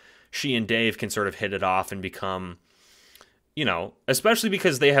Meteor, she and Dave can sort of hit it off and become, especially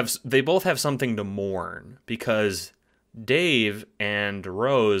because they both have something to mourn, because Dave and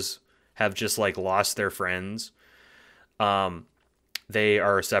Rose have just lost their friends. They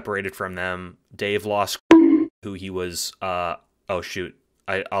are separated from them. Dave lost who he was. Oh shoot,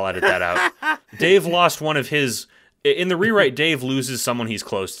 I'll edit that out. Dave lost one of his. In the rewrite, Dave loses someone he's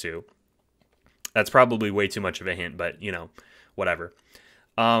close to. That's probably way too much of a hint, but whatever.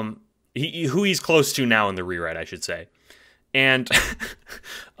 Who he's close to now in the rewrite, I should say, and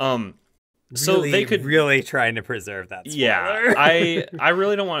so they could really trying to preserve that spoiler. Yeah, I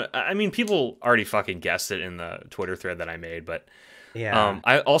really don't want. I mean, people already fucking guessed it in the Twitter thread that I made, but yeah.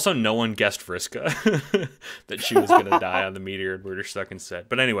 I also no one guessed Vriska that she was gonna die on the Meteor and Murder Stuck instead.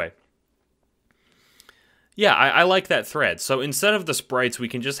 But anyway. Yeah, I like that thread. So instead of the sprites, we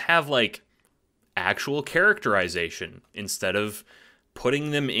can just have actual characterization instead of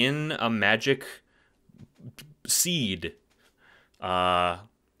putting them in a magic seed. I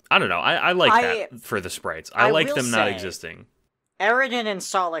don't know. I like that for the sprites. I like them not existing. Eridan and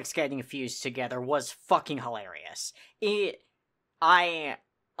Solix getting fused together was fucking hilarious. I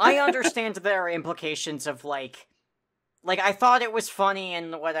understand there are implications of I thought it was funny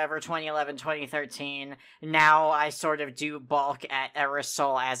in whatever 2011, 2013. Now I sort of do balk at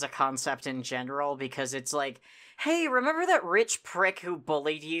aerosol as a concept in general, because it's hey, remember that rich prick who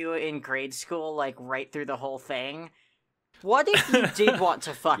bullied you in grade school right through the whole thing? What if you did want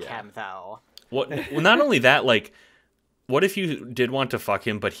to fuck him though? Well, not only that, what if you did want to fuck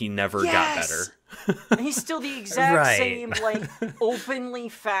him, but he never got better? And he's still the exact Right. same, openly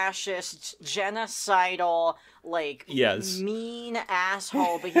fascist, genocidal, mean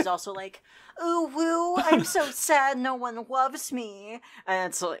asshole, but he's also ooh, woo, I'm so sad no one loves me.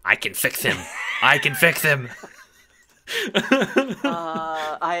 And it's I can fix him. I can fix him.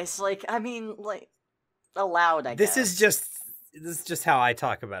 allowed, I guess. This is just how I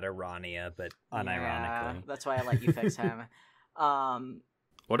talk about Arania, but unironically. Yeah, that's why I let you fix him.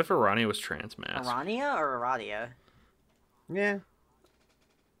 What if Arania was trans-masked? Arania or Aradia? Yeah.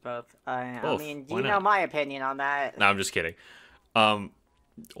 Both. Both. I mean, Why you know not? my opinion on that. No, I'm just kidding.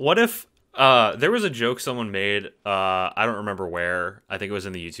 What if there was a joke someone made, I don't remember where, I think it was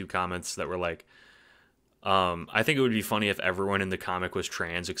in the YouTube comments, that were I think it would be funny if everyone in the comic was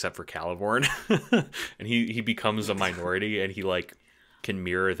trans except for Caliborn, and he becomes a minority, and he can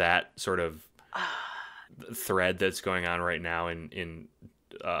mirror that sort of thread that's going on right now in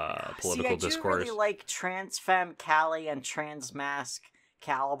political discourse. I do really like trans femme Callie and trans mask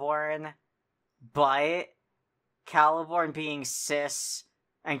Caliborn, but Caliborn being cis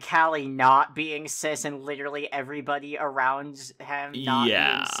and Callie not being cis and literally everybody around him not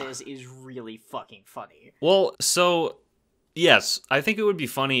being cis is really fucking funny. Well, so, yes, I think it would be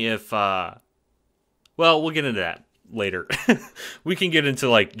funny if, well, we'll get into that later. We can get into,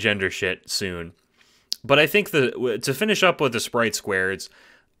 like, gender shit soon. But I think to finish up with the sprite squares,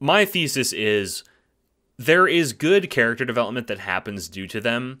 my thesis is there is good character development that happens due to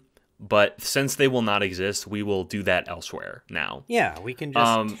them, but since they will not exist, we will do that elsewhere now. Yeah, we can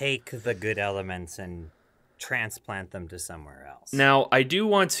just take the good elements and transplant them to somewhere else. Now, I do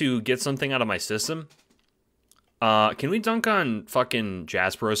want to get something out of my system. Can we dunk on fucking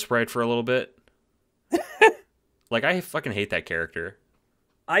Jaspero's sprite for a little bit? Like, I fucking hate that character.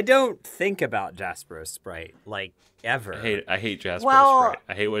 I don't think about Jaspero's sprite, like, ever. I hate Jaspero's Well, sprite.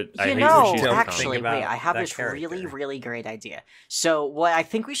 I hate what she's actually, become. wait, I have that this character. really, really great idea. So what I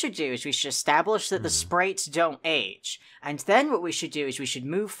think we should do is we should establish that the sprites don't age. And then what we should do is we should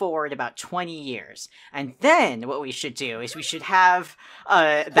move forward about 20 years. And then what we should do is we should have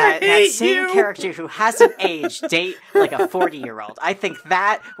that same character who hasn't aged date like a 40-year-old. I think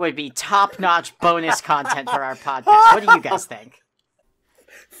that would be top-notch bonus content for our podcast. What do you guys think?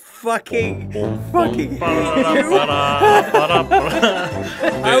 Fucking hate you.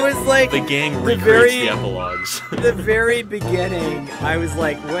 I was like, the gang recreates the epilogues. The very beginning, I was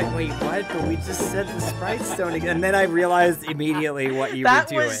like, wait, what? But we just said the sprites don't exist. And then I realized immediately what you were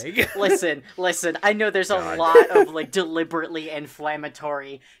doing. Listen, I know there's a lot of, like, deliberately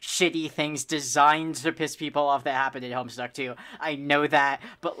inflammatory, shitty things designed to piss people off that happened in Homestuck 2. I know that,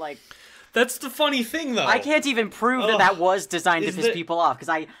 but, like... That's the funny thing, though. I can't even prove that was designed to piss people off,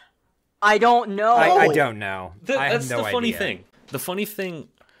 because I don't know. I don't know. That's no the funny idea. thing. The funny thing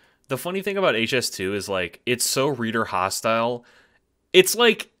about HS2 is, like, it's so reader hostile. It's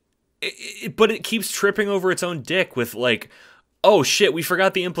like, but it keeps tripping over its own dick with, like, oh shit, we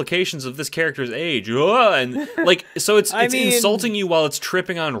forgot the implications of this character's age. And, like, so it's insulting you while it's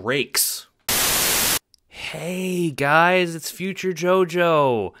tripping on rakes. Hey guys, it's Future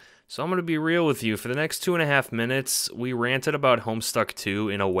JoJo. So I'm going to be real with you. For the next 2.5 minutes, we ranted about Homestuck 2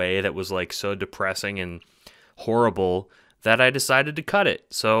 in a way that was, like, so depressing and horrible that I decided to cut it.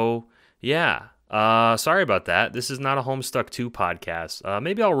 So, yeah. Sorry about that. This is not a Homestuck 2 podcast.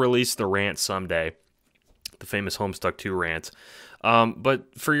 Maybe I'll release the rant someday. The famous Homestuck 2 rant.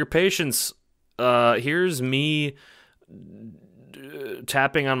 But for your patience, here's me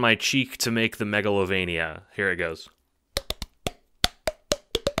tapping on my cheek to make the megalovania. Here it goes.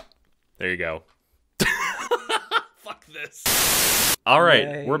 There you go. Fuck this. All right,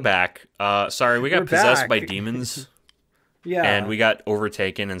 Yay. We're back. Sorry, we got possessed by demons. Yeah. And we got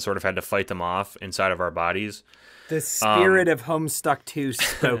overtaken and sort of had to fight them off inside of our bodies. The spirit of Homestuck 2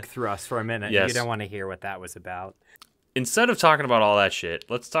 spoke through us for a minute. Yes. You don't want to hear what that was about. Instead of talking about all that shit,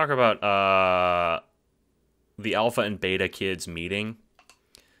 let's talk about the alpha and beta kids meeting.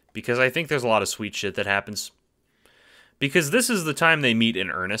 Because I think there's a lot of sweet shit that happens. Because this is the time they meet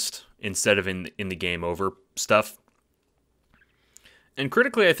in earnest instead of in the game over stuff. And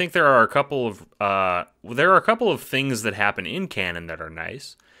critically, I think there are a couple of things that happen in canon that are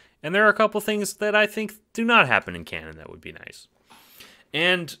nice, and there are a couple things that I think do not happen in canon that would be nice.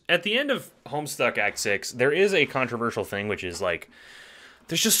 And at the end of Homestuck Act 6, there is a controversial thing, which is, like,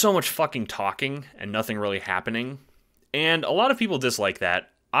 there's just so much fucking talking and nothing really happening. And a lot of people dislike that.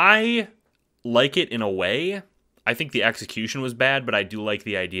 I like it in a way. I think the execution was bad, but I do like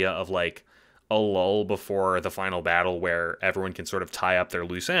the idea of, like, a lull before the final battle where everyone can sort of tie up their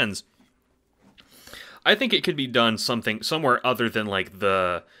loose ends. I think it could be done somewhere other than, like,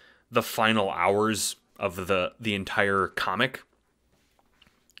 the final hours of the entire comic.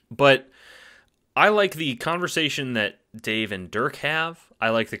 But I like the conversation that Dave and Dirk have. I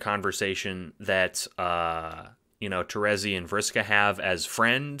like the conversation that Terezi and Vriska have as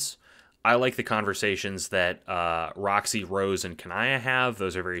friends. I like the conversations that Roxy, Rose, and Kanaya have.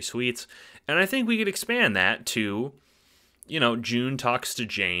 Those are very sweet. And I think we could expand that to, June talks to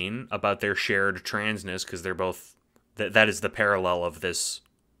Jane about their shared transness, because they're both, that is the parallel of this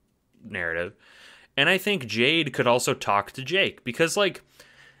narrative. And I think Jade could also talk to Jake, because, like,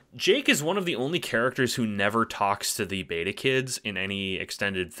 Jake is one of the only characters who never talks to the beta kids in any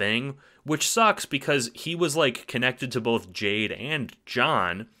extended thing, which sucks because he was, like, connected to both Jade and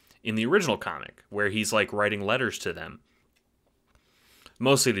John in the original comic, where he's, like, writing letters to them.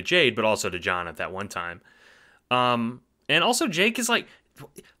 Mostly to Jade, but also to John at that one time. And also Jake is, like,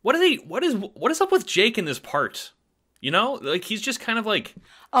 what is up with Jake in this part? Like, he's just kind of, like,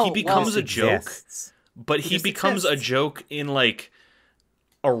 he becomes a joke, but he becomes a joke in, like,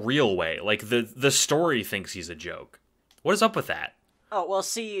 a real way. Like, the story thinks he's a joke. What is up with that? Oh, well,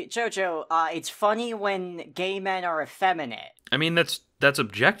 see, Jojo, it's funny when gay men are effeminate. I mean, that's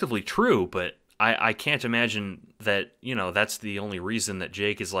objectively true, but I can't imagine that, that's the only reason that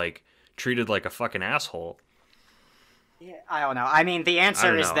Jake is, like, treated like a fucking asshole. Yeah, I don't know. I mean, the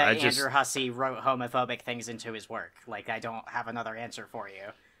answer is know. that Andrew Hussey wrote homophobic things into his work. Like, I don't have another answer for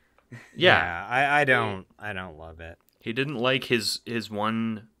you. Yeah, I don't love it. He didn't like his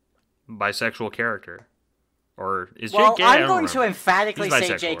one bisexual character. Or is Well, Jake gay? I'm going to emphatically He's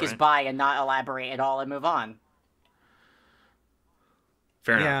say bisexual, Jake is right? bi and not elaborate at all and move on.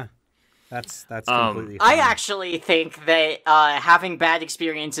 Fair enough. Yeah, that's completely fine. I actually think that having bad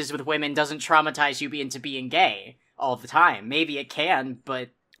experiences with women doesn't traumatize you into being gay all the time. Maybe it can, but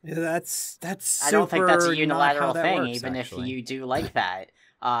Yeah, that's I don't think that's a super not unilateral how that thing, works, even actually. if you do like that.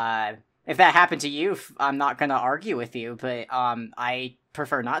 If that happened to you, I'm not going to argue with you, but I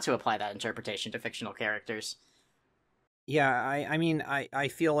prefer not to apply that interpretation to fictional characters. Yeah, I mean, I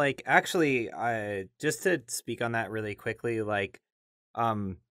feel like actually, just to speak on that really quickly, like,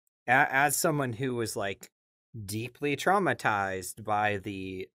 as someone who was like deeply traumatized by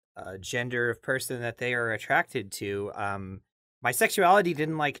the gender of person that they are attracted to, my sexuality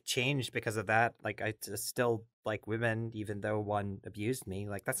didn't like change because of that. Like, I just still like women, even though one abused me.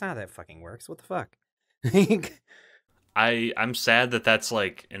 Like, that's not how that fucking works. What the fuck? I'm sad that that's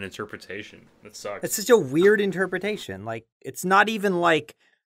like an interpretation. That sucks. It's such a weird interpretation. Like, it's not even like,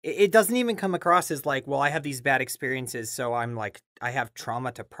 it doesn't even come across as like, well, I have these bad experiences, so I'm like, I have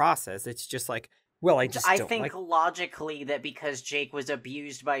trauma to process. It's just like, well, I don't think like... logically that because Jake was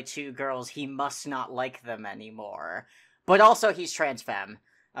abused by two girls, he must not like them anymore. But also, he's trans femme.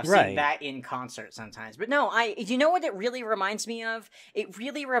 I've seen Right. that in concert sometimes. But no, you know what it really reminds me of? It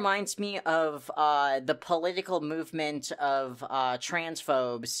really reminds me of the political movement of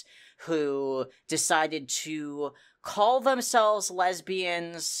transphobes who decided to call themselves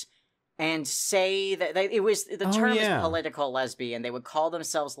lesbians and say that the term is political lesbian. They would call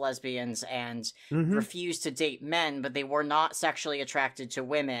themselves lesbians and refuse to date men, but they were not sexually attracted to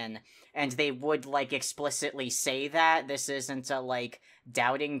women. And they would like explicitly say that this isn't a like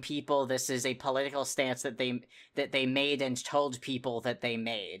doubting people. This is a political stance that they made and told people that they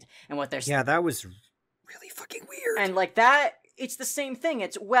made. And what they're that was really fucking weird. And like that, it's the same thing.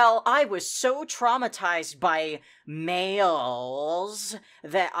 It's, well, I was so traumatized by males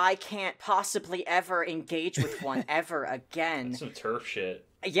that I can't possibly ever engage with one ever again. That's some turf shit.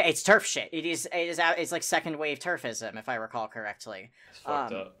 Yeah, it's turf shit. It's like second wave turfism, if I recall correctly. It's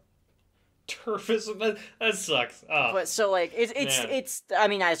fucked up. Turfism, that sucks. Oh. But so like it's I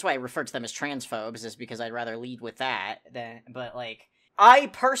mean, that's why I refer to them as transphobes, is because I'd rather lead with that but like, I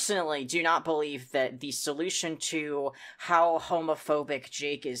personally do not believe that the solution to how homophobic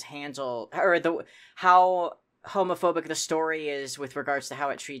Jake is handled, or how homophobic the story is with regards to how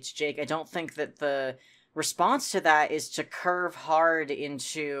it treats Jake, I don't think that the response to that is to curve hard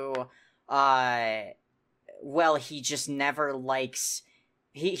into, well, he just never likes...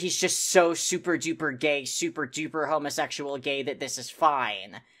 He's just so super duper gay, super duper homosexual gay that this is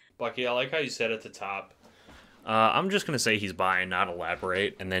fine. Bucky, I like how you said at the top. I'm just going to say he's bi and not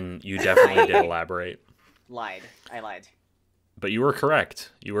elaborate, and then you definitely did elaborate. I lied. But you were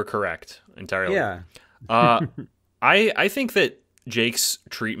correct. You were correct entirely. Yeah. I think that Jake's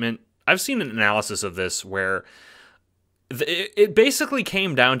treatment, I've seen an analysis of this where it basically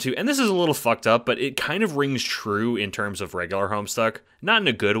came down to, and this is a little fucked up, but it kind of rings true in terms of regular Homestuck. Not in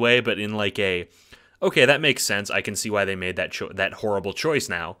a good way, but in like a, okay, that makes sense. I can see why they made that horrible choice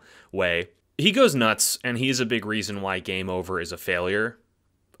now way. He goes nuts, and he's a big reason why Game Over is a failure.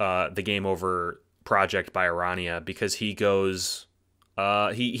 The Game Over project by Arania, because he goes,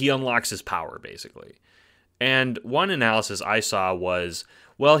 he unlocks his power, basically. And one analysis I saw was,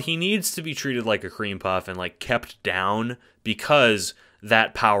 well, he needs to be treated like a cream puff and like kept down because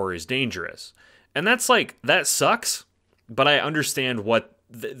that power is dangerous. And that's like, that sucks, but I understand what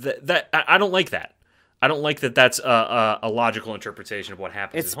that I don't like that. I don't like that that's a logical interpretation of what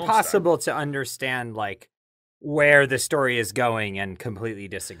happens. It's possible to understand like where the story is going and completely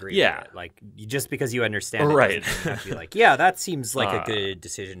disagree with it. Like, just because you understand it doesn't have to be like, yeah, that seems like a good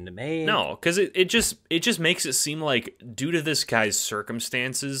decision to make. No, because it just makes it seem like, due to this guy's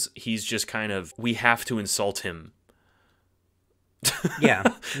circumstances, he's just kind of, we have to insult him. Yeah.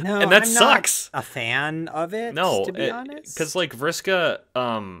 No, and that I'm sucks. Not a fan of it, no, to be honest. Because like Vriska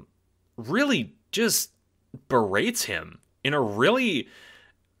really just berates him in a really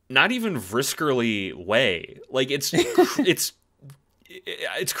not even Vriskerly way. Like, it's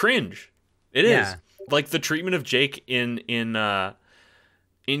cringe. It is. Like, the treatment of Jake in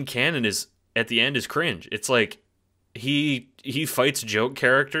canon is, at the end, is cringe. It's like, he fights joke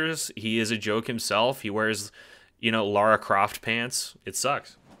characters. He is a joke himself. He wears, Lara Croft pants. It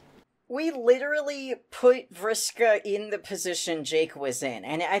sucks. We literally put Vriska in the position Jake was in,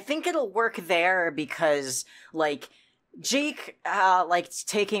 and I think it'll work there because, like, Jake,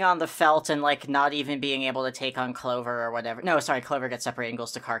 taking on the Felt and, like, not even being able to take on Clover or whatever. No, sorry, Clover gets separated and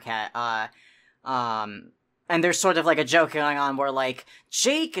goes to Karkat. And there's sort of, like, a joke going on where, like,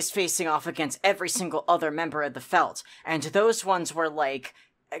 Jake is facing off against every single other member of the Felt, and those ones were, like,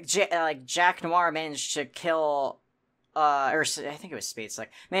 Jack Noir managed to kill... or I think it was Spades,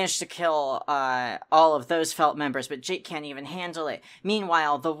 like, managed to kill, all of those Felt members, but Jake can't even handle it.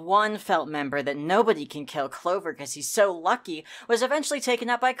 Meanwhile, the one Felt member that nobody can kill, Clover, because he's so lucky, was eventually taken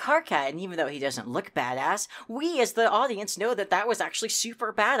out by Karkat, and even though he doesn't look badass, we as the audience know that that was actually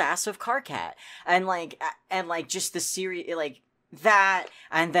super badass of Karkat. And, just the series, like, that,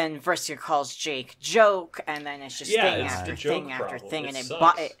 and then Vriska calls Jake joke, and then it's just thing after thing after thing, and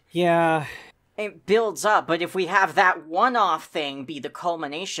it builds up. But if we have that one-off thing be the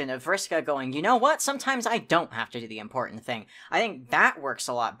culmination of Vriska going, you know what, sometimes I don't have to do the important thing, I think that works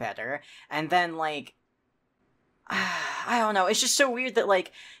a lot better. And then, like, I don't know, it's just so weird that,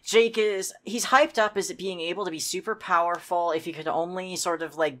 like, Jake he's hyped up as being able to be super powerful if he could only sort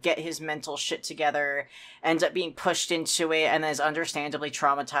of, like, get his mental shit together, ends up being pushed into it, and then is understandably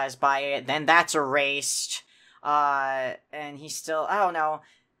traumatized by it, then that's erased, and he's still, I don't know,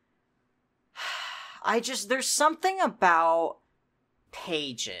 there's something about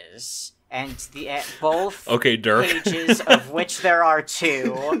pages, and both okay, Dirk. pages, of which there are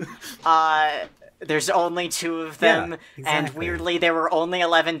two, there's only two of them, exactly. And weirdly there were only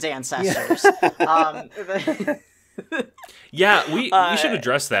 11 Dancestors. Yeah, we should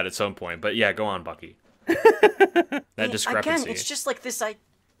address that at some point, but yeah, go on, Bucky. That discrepancy. Again, it's just like this,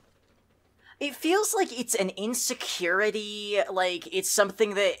 it feels like it's an insecurity, like, it's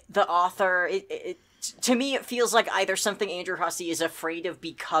something that the author, to me, it feels like either something Andrew Hussey is afraid of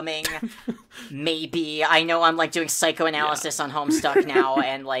becoming, maybe, I know I'm, like, doing psychoanalysis on Homestuck now,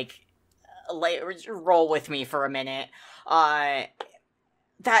 and, like, roll with me for a minute, that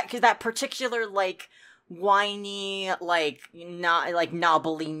particular, like, whiny, like, not, like,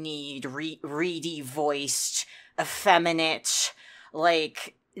 knobbly kneed, reedy voiced, effeminate,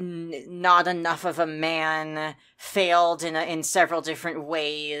 like, not enough of a man, failed in several different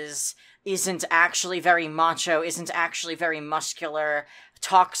ways, isn't actually very macho, isn't actually very muscular,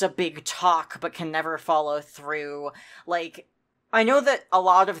 talks a big talk but can never follow through. Like, I know that a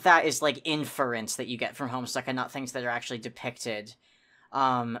lot of that is, like, inference that you get from Homestuck and not things that are actually depicted,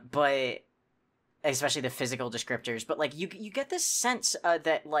 but especially the physical descriptors, but, like, you get this sense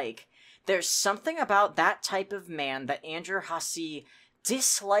that, like, there's something about that type of man that Andrew Hussey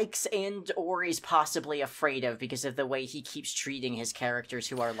dislikes and or is possibly afraid of because of the way he keeps treating his characters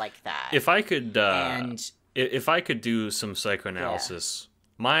who are like that. If I could if I could do some psychoanalysis,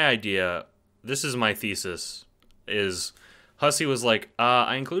 my idea, this is my thesis, is Hussey was like,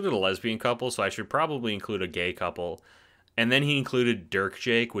 I included a lesbian couple, so I should probably include a gay couple. And then he included Dirk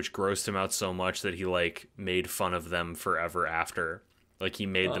Jake, which grossed him out so much that he, like, made fun of them forever after. Like, he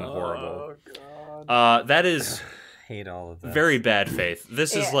made them horrible. God. That is hate all of that. Very bad faith.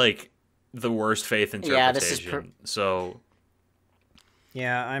 This is, like, the worst faith interpretation. Yeah, this is so...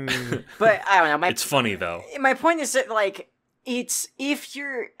 Yeah, I mean... But, I don't know. It's funny, though. My point is that, like, it's... If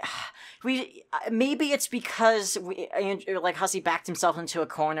you're... Maybe it's because Hussey backed himself into a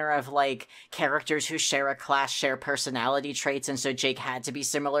corner of, like, characters who share a class, share personality traits, and so Jake had to be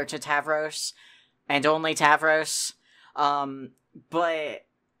similar to Tavros, and only Tavros. But,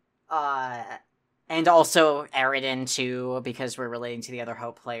 and also Eridan, too, because we're relating to the other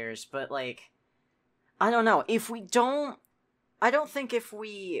Hope players, but, like, I don't know, I don't think if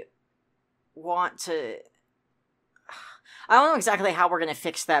we want to... I don't know exactly how we're going to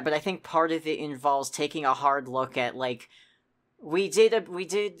fix that, but I think part of it involves taking a hard look at, like, we did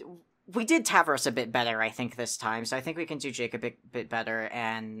Tavros a bit better, I think, this time, so I think we can do Jake a bit better,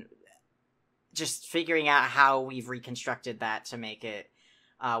 and just figuring out how we've reconstructed that to make it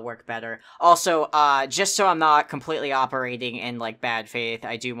work better. Also, just so I'm not completely operating in, like, bad faith,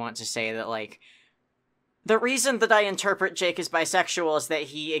 I do want to say that, like, the reason that I interpret Jake as bisexual is that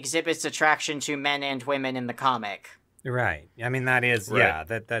he exhibits attraction to men and women in the comic. Right. I mean, that is, right.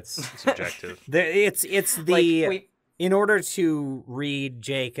 Yeah, that's subjective. It's the, like, in order to read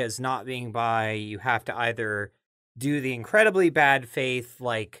Jake as not being bi, you have to either do the incredibly bad faith,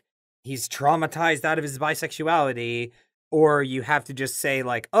 like, he's traumatized out of his bisexuality, or you have to just say,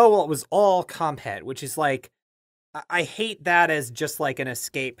 like, oh, well, it was all comphet, which is, like, I hate that as just like an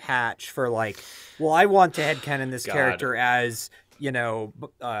escape hatch for like, well, I want to headcanon this God. character as,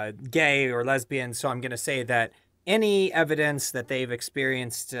 gay or lesbian, so I'm going to say that any evidence that they've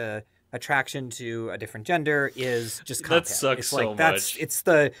experienced attraction to a different gender is just content. That sucks it's so like, that's,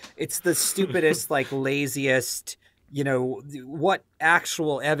 much. It's the stupidest, like laziest, what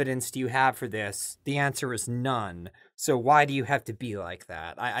actual evidence do you have for this? The answer is none. So why do you have to be like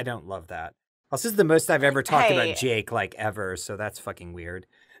that? I don't love that. This is the most I've ever talked about Jake, like, ever, so that's fucking weird.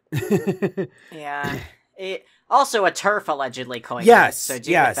 Yeah. It also a turf allegedly coined Yes, it, so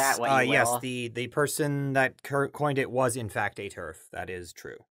do with that what you will. yes, the person that coined it was in fact a turf. That is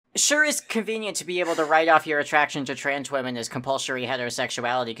true. Sure is convenient to be able to write off your attraction to trans women as compulsory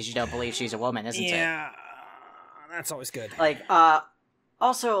heterosexuality because you don't believe she's a woman, isn't it? Yeah, that's always good. Like,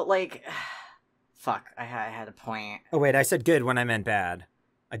 also, like, fuck, I had a point. Oh wait, I said good when I meant bad.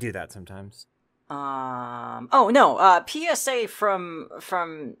 I do that sometimes. Oh no, PSA from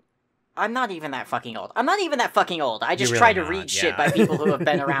I'm not even that fucking old. I just You're try really to not, read shit yeah. by people who have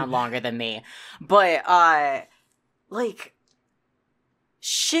been around longer than me. But, like,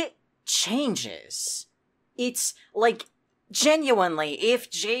 shit changes. It's, like, genuinely,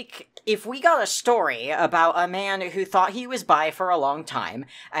 if we got a story about a man who thought he was bi for a long time,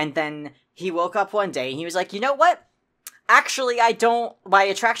 and then he woke up one day and he was like, you know what? Actually, my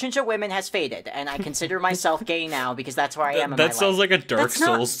attraction to women has faded, and I consider myself gay now because that's where I am in my life. That sounds like a Dark That's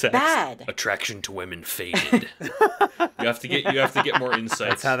not Souls text. bad. Attraction to women faded. you have to get more insights.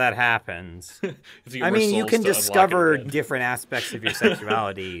 That's how that happens. You have to get I more mean, you souls can to unlock discover it again. different aspects of your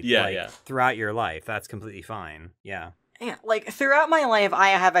sexuality Yeah. throughout your life. That's completely fine. Yeah. Yeah, like, throughout my life, I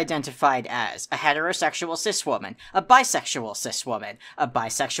have identified as a heterosexual cis woman, a bisexual cis woman, a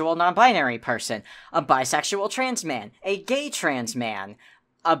bisexual non-binary person, a bisexual trans man, a gay trans man,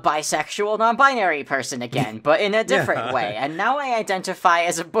 a bisexual non-binary person again, but in a different way, and now I identify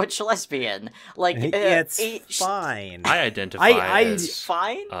as a butch lesbian. Like, it's fine. I identify as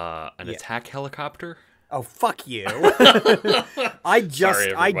fine? an attack helicopter. Oh, fuck you. I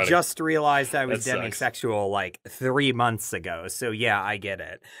just realized I was That sucks. demisexual like 3 months ago. So yeah, I get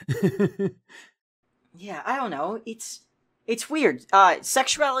it. Yeah, I don't know. It's weird.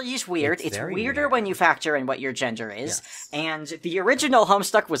 Sexuality is weird. It's It's very weirder weird. when you factor in what your gender is. Yes. And the original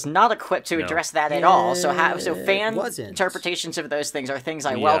Homestuck was not equipped to No. address that at all. So It fan wasn't. interpretations of those things are things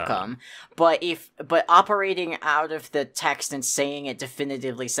I Yeah. welcome. But operating out of the text and saying it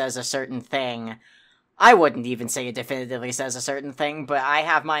definitively says a certain thing, I wouldn't even say it definitively says a certain thing, but I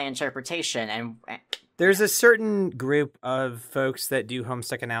have my interpretation, and There's a certain group of folks that do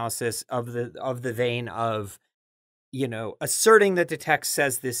Homestuck analysis of the vein of, asserting that the text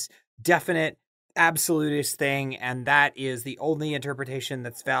says this definite absolutist thing, and that is the only interpretation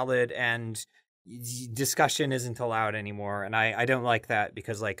that's valid, and discussion isn't allowed anymore. And I don't like that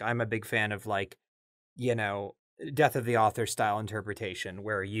because, like, I'm a big fan of, like, death of the author style interpretation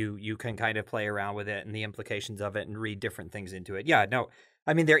where you can kind of play around with it and the implications of it and read different things into it. Yeah, no,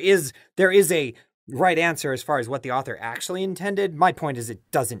 I mean, there is a right answer as far as what the author actually intended. My point is it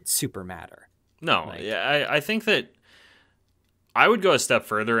doesn't super matter. No, Like- yeah, I think that I would go a step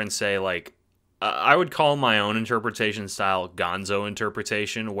further and say, like, I would call my own interpretation style gonzo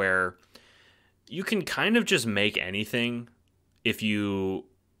interpretation, where you can kind of just make anything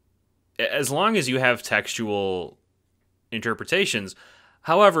as long as you have textual interpretations.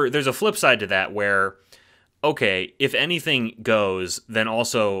 However, there's a flip side to that where, okay, if anything goes, then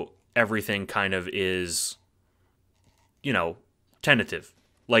also everything kind of is, tentative.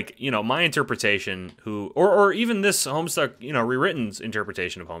 Like, my interpretation, or even this Homestuck, rewritten's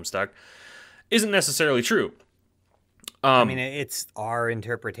interpretation of Homestuck, isn't necessarily true. I mean, it's our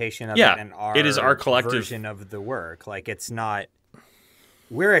interpretation of yeah, it and it is our collective version of the work. Like, it's not.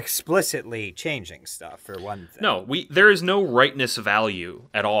 We're explicitly changing stuff for one thing. No, there is no rightness value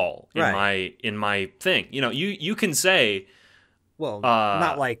at all in Right. my thing. You can say, Well,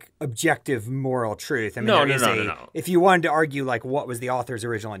 not like objective moral truth. I mean, No. If you wanted to argue like what was the author's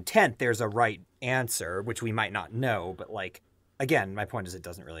original intent, there's a right answer, which we might not know. But like, again, my point is it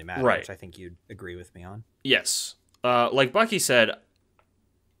doesn't really matter, Right. which I think you'd agree with me on. yes. Like Bucky said,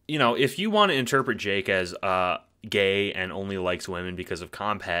 if you want to interpret Jake as gay and only likes women because of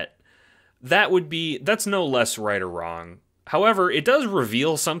compet, that's no less right or wrong. However, it does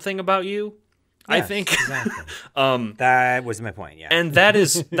reveal something about you. I Yes, think exactly. That was my point. Yeah, and that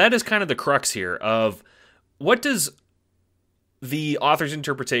is kind of the crux here of what does the author's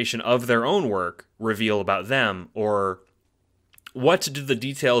interpretation of their own work reveal about them, or what do the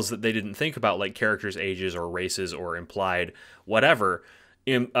details that they didn't think about, like characters' ages or races or implied whatever,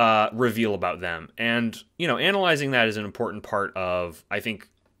 reveal about them. And, analyzing that is an important part of, I think,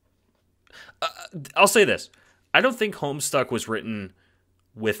 I'll say this. I don't think Homestuck was written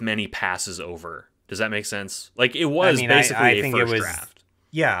with many passes over. Does that make sense? Like, it was basically a first draft.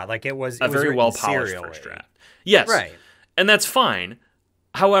 Yeah, like it was a very well-polished first draft. Yes. Right. And that's fine.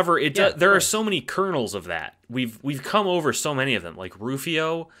 However, there are so many kernels of that. We've come over so many of them, like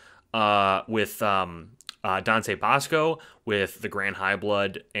Rufio, with Dante Bosco, with the Grand High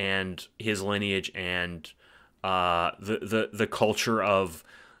Blood and his lineage, and the culture of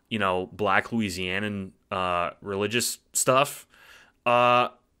Black Louisianan religious stuff. I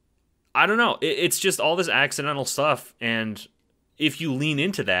don't know. It's just all this accidental stuff, and if you lean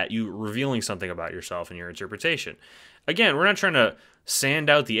into that, you're revealing something about yourself and your interpretation. Again, we're not trying to sand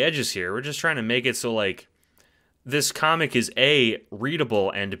out the edges here. We're just trying to make it so, like, this comic is A,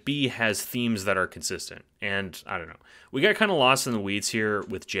 readable, and B, has themes that are consistent. And I don't know. We got kind of lost in the weeds here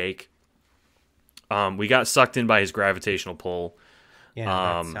with Jake. We got sucked in by his gravitational pull.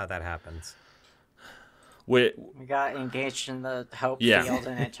 Yeah, that's how that happens. We got engaged in the hope field,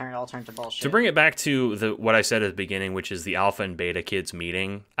 and it all turned to bullshit. To bring it back to what I said at the beginning, which is the alpha and beta kids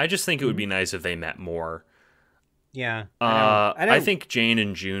meeting, I just think it would be nice if they met more. Yeah. I think Jane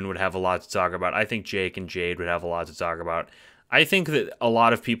and June would have a lot to talk about. I think Jake and Jade would have a lot to talk about. I think that a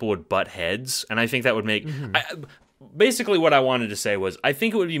lot of people would butt heads, and I think that would make... basically what I wanted to say was, I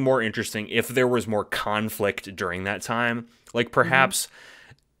think it would be more interesting if there was more conflict during that time. Like, perhaps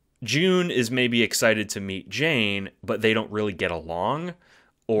June is maybe excited to meet Jane, but they don't really get along,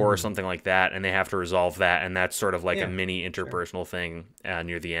 or something like that, and they have to resolve that, and that's sort of like a mini interpersonal thing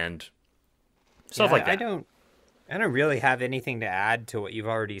near the end. Stuff like that. I don't really have anything to add to what you've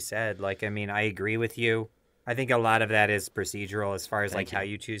already said. Like, I mean, I agree with you. I think a lot of that is procedural as far as how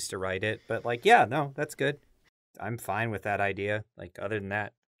you choose to write it. But like, yeah, no, that's good. I'm fine with that idea. Like, other than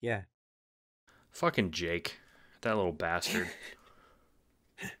that, yeah. Fucking Jake. That little bastard.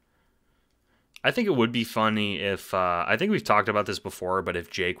 I think it would be funny if, I think we've talked about this before, but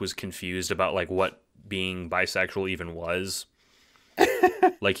if Jake was confused about, like, what being bisexual even was.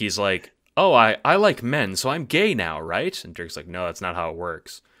 Like, he's like, oh, I like men, so I'm gay now, right? And Dirk's like, no, that's not how it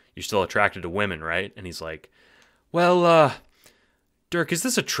works. You're still attracted to women, right? And he's like, well, Dirk, is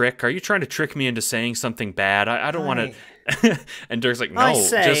this a trick? Are you trying to trick me into saying something bad? I don't want to... And Dirk's like, no. I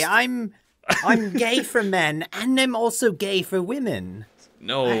say, I'm gay for men, and I'm also gay for women.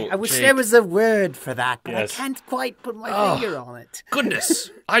 No, I wish Jake. there was a word for that, but I can't quite put my finger on it.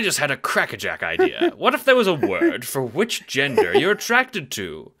 Goodness, I just had a crackerjack idea. What if there was a word for which gender you're attracted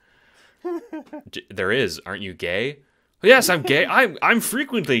to? There is. Aren't you gay? Yes, I'm gay. I'm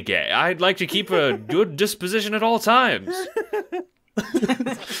frequently gay. I'd like to keep a good disposition at all times.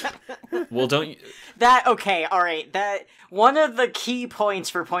 Well, don't you... Okay, alright, that... One of the key points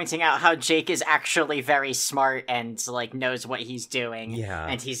for pointing out how Jake is actually very smart and, like, knows what he's doing,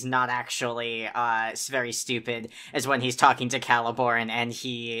 and he's not actually, very stupid, is when he's talking to Caliborn, and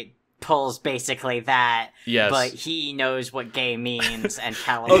he pulls basically that, but he knows what gay means, and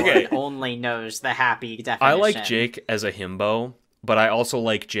Caliborn only knows the happy definition. I like Jake as a himbo, but I also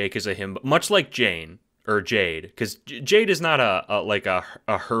like Jake as a himbo, much like Jane, or Jade, because Jade is not a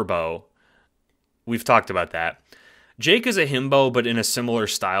herbo. We've talked about that. Jake is a himbo, but in a similar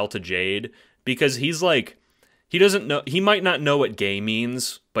style to Jade, because he's like, he doesn't know, he might not know what gay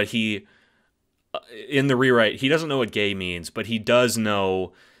means, but he, in the rewrite, he doesn't know what gay means, but he does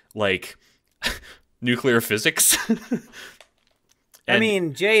know, like, nuclear physics. I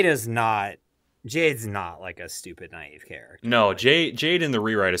mean, Jade's not like a stupid, naive character. No, like, Jade in the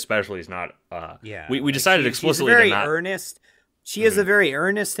rewrite especially is not, we decided explicitly she's very to not... earnest. She is a very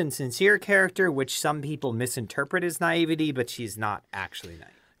earnest and sincere character, which some people misinterpret as naivety, but she's not actually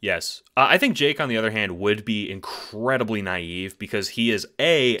naive. Yes. I think Jake, on the other hand, would be incredibly naive because he is,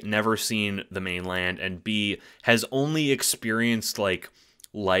 A, never seen the mainland, and B, has only experienced, like,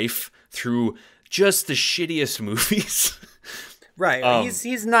 life through just the shittiest movies. Right.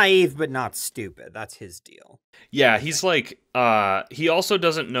 He's naive, but not stupid. That's his deal. Yeah, he's like, he also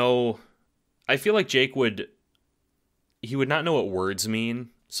doesn't know... I feel like Jake would... He would not know what words mean,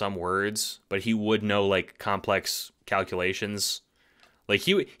 some words, but he would know, like, complex calculations. Like,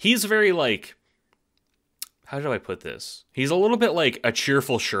 he's very, like... How do I put this? He's a little bit like a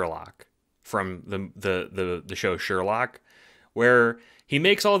cheerful Sherlock from the show Sherlock, where he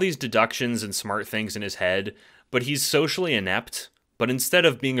makes all these deductions and smart things in his head, but he's socially inept. But instead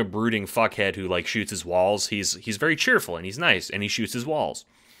of being a brooding fuckhead who, like, shoots his walls, he's very cheerful, and he's nice, and he shoots his walls.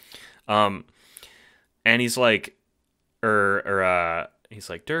 And he's like... he's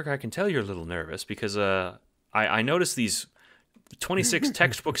like, Dirk, I can tell you're a little nervous because I noticed these 26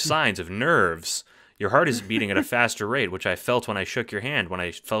 textbook signs of nerves. Your heart is beating at a faster rate, which I felt when I shook your hand, when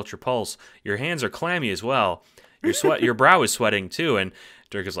I felt your pulse. Your hands are clammy as well. Your brow is sweating too. And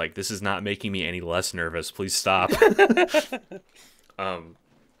Dirk is like, this is not making me any less nervous. Please stop.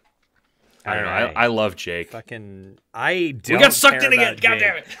 I don't know. I love Jake. I don't. We got sucked in care again. about God Jake.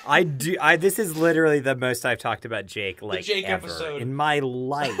 damn it. I do. This is literally the most I've talked about Jake like Jake ever episode. in my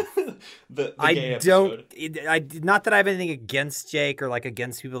life. The I gay don't. episode. Not that I have anything against Jake or like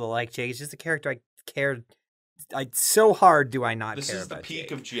against people that like Jake. It's just a character I cared. So hard do I not This care is the about peak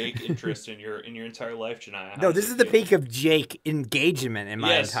Jake. of Jake interest in your entire life, Janaya. How No, does this it is the feel? peak of Jake engagement in my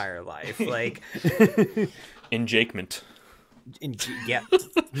Yes. entire life. Like, Enjakement. yeah,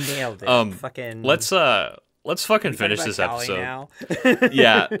 nailed it. Fucking. Let's fucking Talk finish about this Callie episode. now.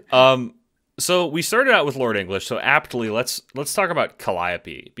 Yeah. So we started out with Lord English. So aptly, let's talk about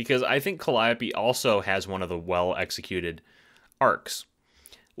Calliope, because I think Calliope also has one of the well executed arcs.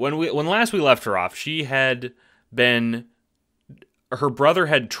 When last we left her off, she had been. Her brother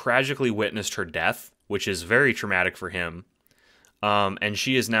had tragically witnessed her death, which is very traumatic for him. And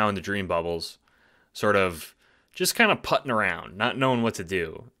she is now in the dream bubbles, sort of just kind of putting around, not knowing what to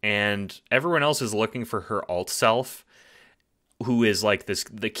do. And everyone else is looking for her alt self, who is like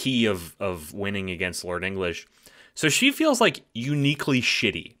the key of winning against Lord English. So she feels like uniquely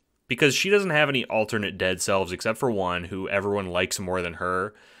shitty because she doesn't have any alternate dead selves except for one who everyone likes more than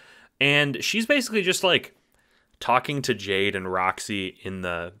her. And she's basically just like talking to Jade and Roxy in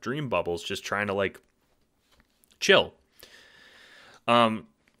the dream bubbles, just trying to like chill. And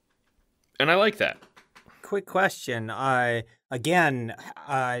I like that. Quick question. Because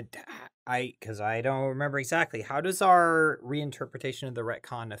I don't remember exactly. How does our reinterpretation of the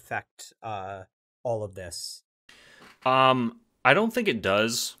retcon affect all of this? I don't think it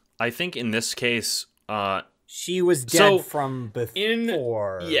does. I think in this case, She was dead So, from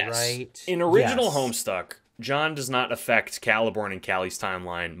before, right? In original Yes. Homestuck, John does not affect Caliborn and Callie's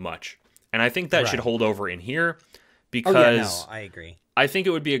timeline much. And I think that should Right. hold over in here Oh because yeah, no, I agree. I think it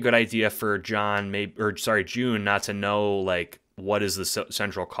would be a good idea for June not to know like what is the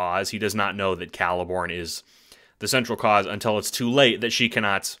central cause. He does not know that Caliborn is the central cause until it's too late that she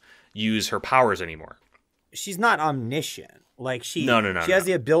cannot use her powers anymore. She's not omniscient. Like she No, has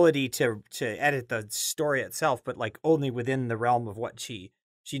the ability to edit the story itself, but like only within the realm of what she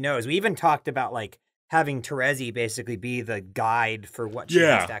knows. We even talked about like having Terezi basically be the guide for what she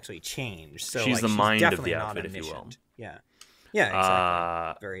has to actually change. So She's like, the mind of definitely the not outfit, if you will. omniscient. Yeah. Yeah,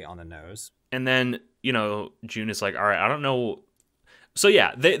 exactly. Very on the nose. And then, June is like, all right, I don't know. So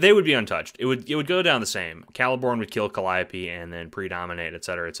yeah, they would be untouched. It would go down the same. Caliborn would kill Calliope and then predominate, et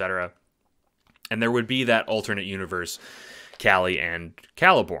cetera, et cetera. And there would be that alternate universe, Callie and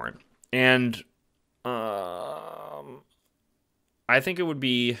Caliborn. And I think it would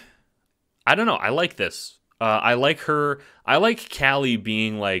be, I don't know, I like this. I like her. I like Callie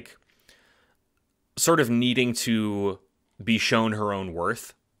being like, sort of needing to be shown her own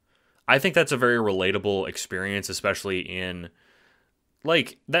worth. I think that's a very relatable experience, especially in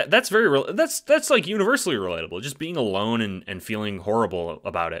like that's very that's like universally relatable. Just being alone and feeling horrible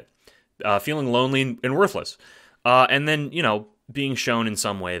about it, feeling lonely and worthless, and then being shown in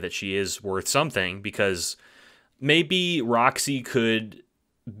some way that she is worth something, because maybe Roxy could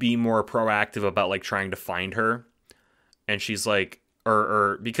be more proactive about like trying to find her, and she's like.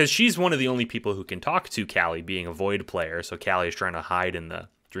 Or because she's one of the only people who can talk to Callie, being a void player, so Callie is trying to hide in the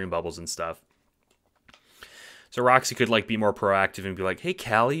dream bubbles and stuff. So Roxy could like be more proactive and be like, "Hey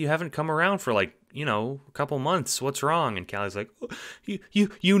Callie, you haven't come around for like, a couple months. What's wrong?" And Callie's like, oh,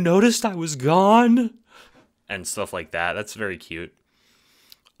 "You noticed I was gone?" And stuff like that. That's very cute.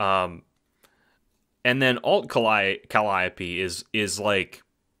 And then alt Calliope is like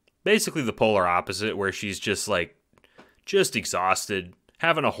basically the polar opposite, where she's just like just exhausted,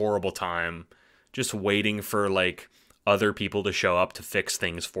 having a horrible time, just waiting for like other people to show up to fix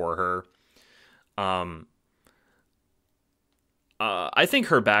things for her. I think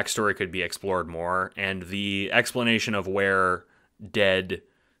her backstory could be explored more, and the explanation of where dead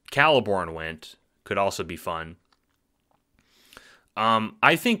Caliborn went could also be fun.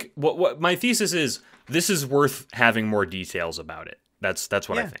 I think what my thesis is, this is worth having more details about it. That's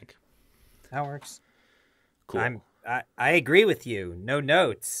what I think. That works. Cool. I agree with you. No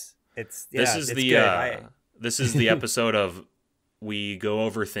notes. This is the episode of we go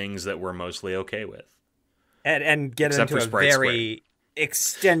over things that we're mostly okay with, and get except into a Sprite very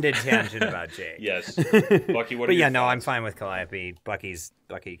extended tangent about Jake. Yes, Bucky. What? But yeah, no, I'm fine with Calliope. Bucky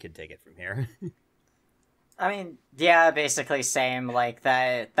could take it from here. I mean, yeah, basically same. Like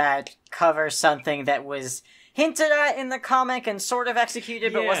that covers something that was hinted at in the comic and sort of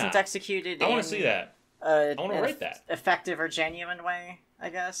executed, but wasn't executed. I want to see that. I want to write that effective or genuine way, I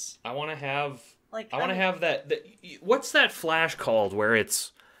guess. I want to have have that. What's that Flash called? Where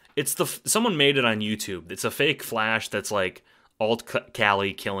someone made it on YouTube. It's a fake Flash that's like Alt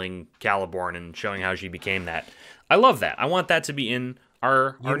Cali killing Caliborn and showing how she became that. I love that. I want that to be in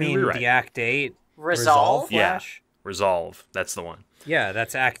our new rewrite. The Act 8 Resolve Flash? Yeah, Resolve. That's the one. Yeah,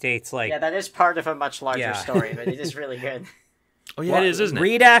 that's Act 8's like... Yeah, that is part of a much larger story, but it is really good. Oh yeah, it is, isn't it?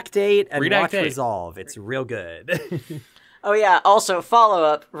 Read Act 8 and read watch Act 8. Resolve. It's real good. Oh yeah, also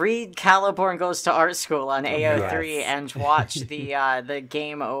follow-up, read Caliborn Goes to Art School on AO3 and watch the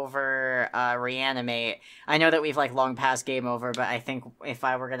Game Over Reanimate. I know that we've like long past Game Over, but I think if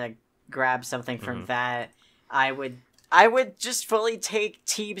I were gonna grab something from that, I would just fully take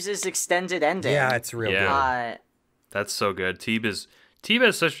Teebs' extended ending. Yeah, it's real good. That's so good. Teeb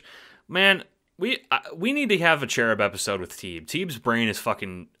has such... Man, we need to have a Cherub episode with Teeb. Teeb's brain is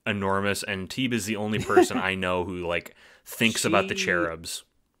fucking enormous, and Teeb is the only person I know who like thinks about the Cherubs.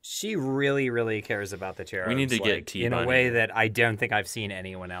 She really, really cares about the Cherubs. We need to get Teeb in a on way here. that I don't think I've seen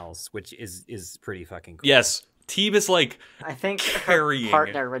anyone else, which is pretty fucking cool. Yes, Teeb is like I think carrying her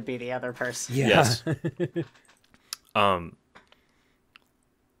partner would be the other person. Yeah. Yes.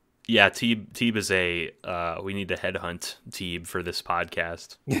 Yeah, Teeb is a we need to headhunt Teeb for this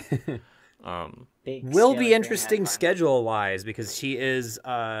podcast. Will be interesting schedule-wise because she is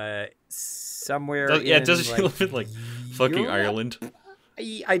somewhere doesn't she like, live in like fucking Europe? Ireland?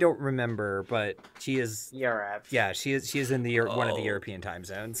 I don't remember, but she is Europe. Yeah, she is in the one of the European time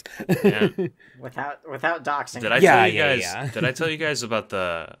zones. Yeah. Without doxing. Did I tell you guys? Did I tell you guys about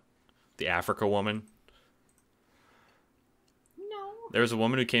the Africa woman? No. There was a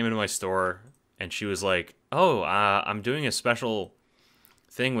woman who came into my store and she was like, "Oh, I'm doing a special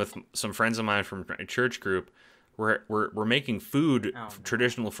thing with some friends of mine from a church group. We're making food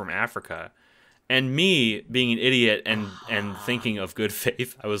traditional from Africa." And me being an idiot and thinking of good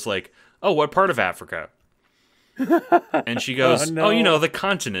faith, I was like, "Oh, what part of Africa?" And she goes, "Oh, you know, the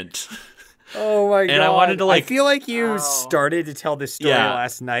continent." Oh my god! And I wanted to like. I feel like you started to tell this story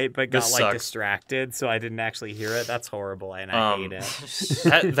last night, but got This like sucks. distracted, so I didn't actually hear it. That's horrible, and I hate it.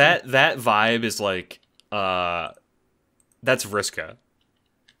 that vibe is like, that's Vriska.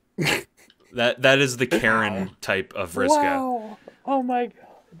 That is the Karen type of Vriska. Wow! Oh my god!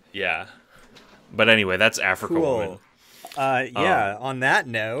 Yeah. But anyway, that's Africa woman. Yeah. On that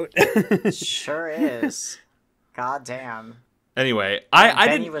note, Sure is. God damn. Anyway, I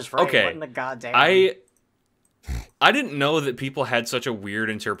Benny didn't. was right. Okay, What in the goddamn? I didn't know that people had such a weird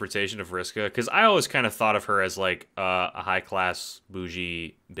interpretation of Vriska because I always kind of thought of her as like a high class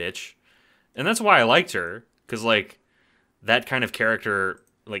bougie bitch, and that's why I liked her because like that kind of character,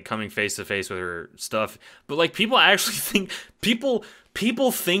 like coming face to face with her stuff. But like people actually think people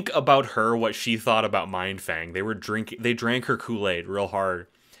think about her what she thought about Mindfang. They drank her Kool-Aid real hard.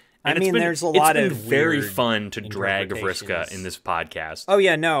 And I mean, there's a lot of very weird fun to drag Vriska interpretations. in this podcast. oh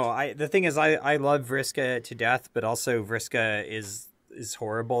yeah, no. The thing is, I love Vriska to death, but also Vriska is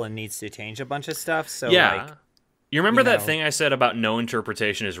horrible and needs to change a bunch of stuff. So Yeah. like, You remember that know. thing I said about no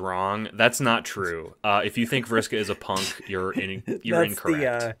interpretation is wrong? That's not true. If you think Vriska is a punk, you're that's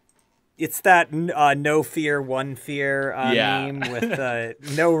incorrect. It's that no fear, one fear meme with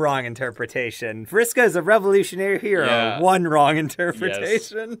no wrong interpretation. Vriska is a revolutionary hero. Yeah. One wrong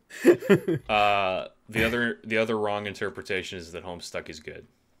interpretation. The other wrong interpretation is that Homestuck is good.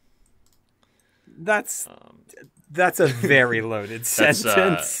 That's a very loaded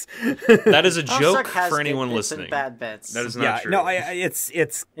sentence. That is a joke Homestuck has for good anyone bits and listening. bad bits. That is not Yeah, true. no,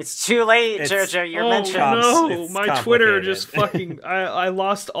 it's too late, It's- Jojo. You're Oh mentioned. no! It's My Twitter complicated. just fucking. I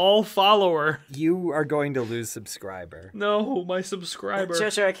lost all follower. you are going to lose subscriber. No, my subscriber.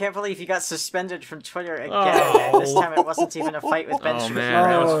 Jojo, I can't believe you got suspended from Twitter again. Oh. This time it wasn't even a fight with Ben Oh, Schwartz. man.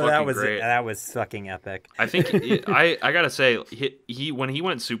 that was fucking was great. that was fucking epic. I think I gotta say he when he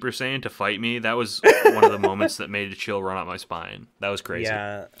went Super Saiyan to fight me, that was one of the moments that made a chill run up my spine. That was crazy.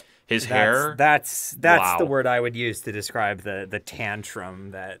 Yeah, His hair. That's Wow. the word I would use to describe the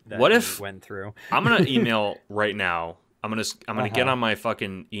tantrum that What he if- went through. I'm gonna email right now. I'm gonna get on my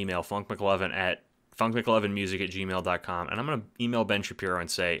fucking email funkmclovin@gmail.com, and I'm gonna email Ben Shapiro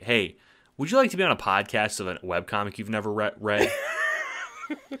and say, hey, would you like to be on a podcast of a webcomic you've never read?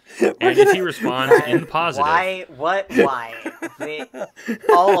 And if he responds in the positive, Why? Why?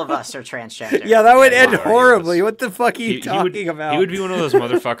 All of us are transgender. Yeah, that would end Wow. horribly. What the fuck are you he talking about? He would be one of those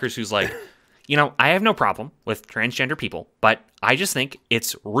motherfuckers who's like, you know, I have no problem with transgender people, but I just think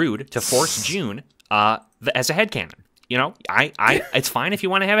it's rude to force June, as a headcanon. You know, it's fine if you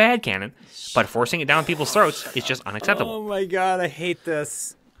want to have a headcanon, but forcing it down people's throats is just unacceptable. Oh my god, I hate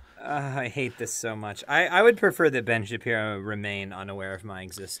this. I hate this so much. I would prefer that Ben Shapiro remain unaware of my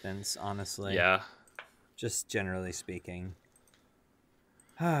existence, honestly. Yeah. Just generally speaking.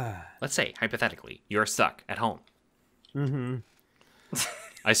 Let's say, hypothetically, you're stuck at home. Mm-hmm.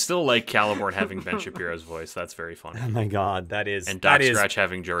 I still like Caliborn having Ben Shapiro's voice. That's very funny. Oh my god, that is... And Doc Scratch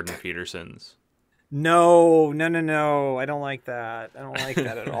having Jordan Peterson's. No. I don't like that. I don't like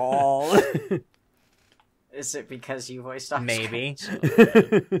that at all. Is it because you voiced Doc Maybe.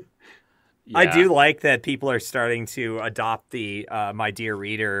 Yeah. I do like that people are starting to adopt the my dear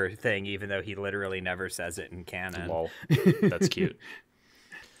reader thing, even though he literally never says it in canon. Lol. That's cute.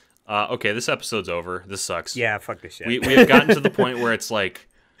 Okay, this episode's over. This sucks. Yeah, fuck this shit. We have gotten to the point where it's like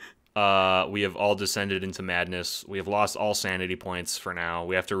we have all descended into madness. We have lost all sanity points for now.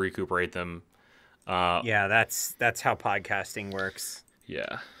 We have to recuperate them. Yeah, that's how podcasting works.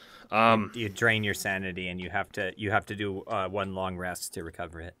 Yeah. You drain your sanity, and you have to do one long rest to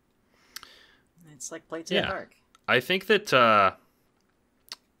recover it. It's like Blades in the Dark. I think that the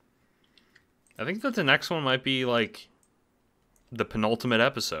next one might be like the penultimate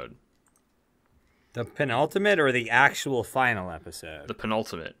episode. The penultimate or the actual final episode? The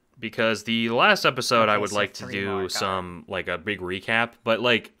penultimate, because the last episode I would so like to 3 do more, some like a big recap, but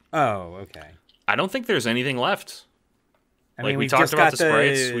like Oh, okay. I don't think there's anything left. I Like mean, we we've talked just about got the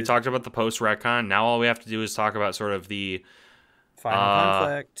sprites, we talked about the post retcon. Now all we have to do is talk about sort of the final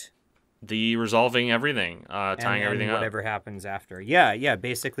conflict. The resolving everything, tying everything up. Whatever happens after. Yeah.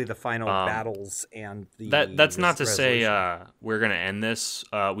 Basically, the final battles and the. That's not to say resolution. we're gonna end this.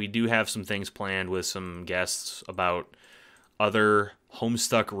 We do have some things planned with some guests about other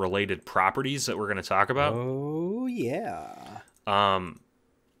Homestuck related properties that we're gonna talk about. Oh yeah.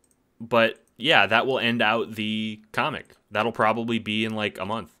 But yeah, that will end out the comic. That'll probably be in like a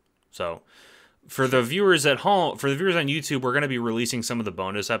month. So. For the viewers at home, for the viewers on YouTube, we're going to be releasing some of the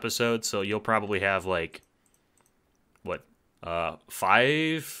bonus episodes, so you'll probably have like, 4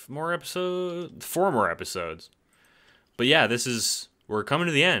 more episodes. But yeah, we're coming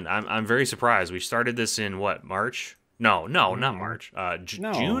to the end. I'm very surprised. We started this in March? No, not March.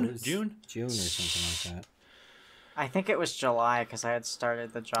 June? June or something like that. I think it was July because I had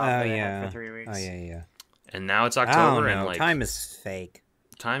started the job that I had for 3 weeks. Oh yeah. And now it's October, and like time is fake.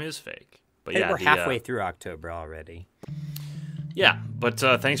 Time is fake. But Hey, yeah, we're halfway through October already. Yeah, but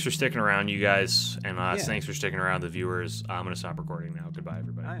thanks for sticking around, you guys, and thanks for sticking around, the viewers. I'm going to stop recording now. Goodbye,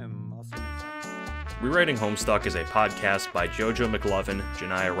 everybody. I am also. Rewriting Homestuck is a podcast by JoJo McLovin,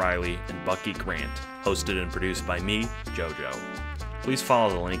 Janiah Riley, and Bucky Grant, hosted and produced by me, JoJo. Please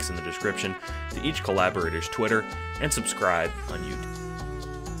follow the links in the description to each collaborator's Twitter and subscribe on YouTube.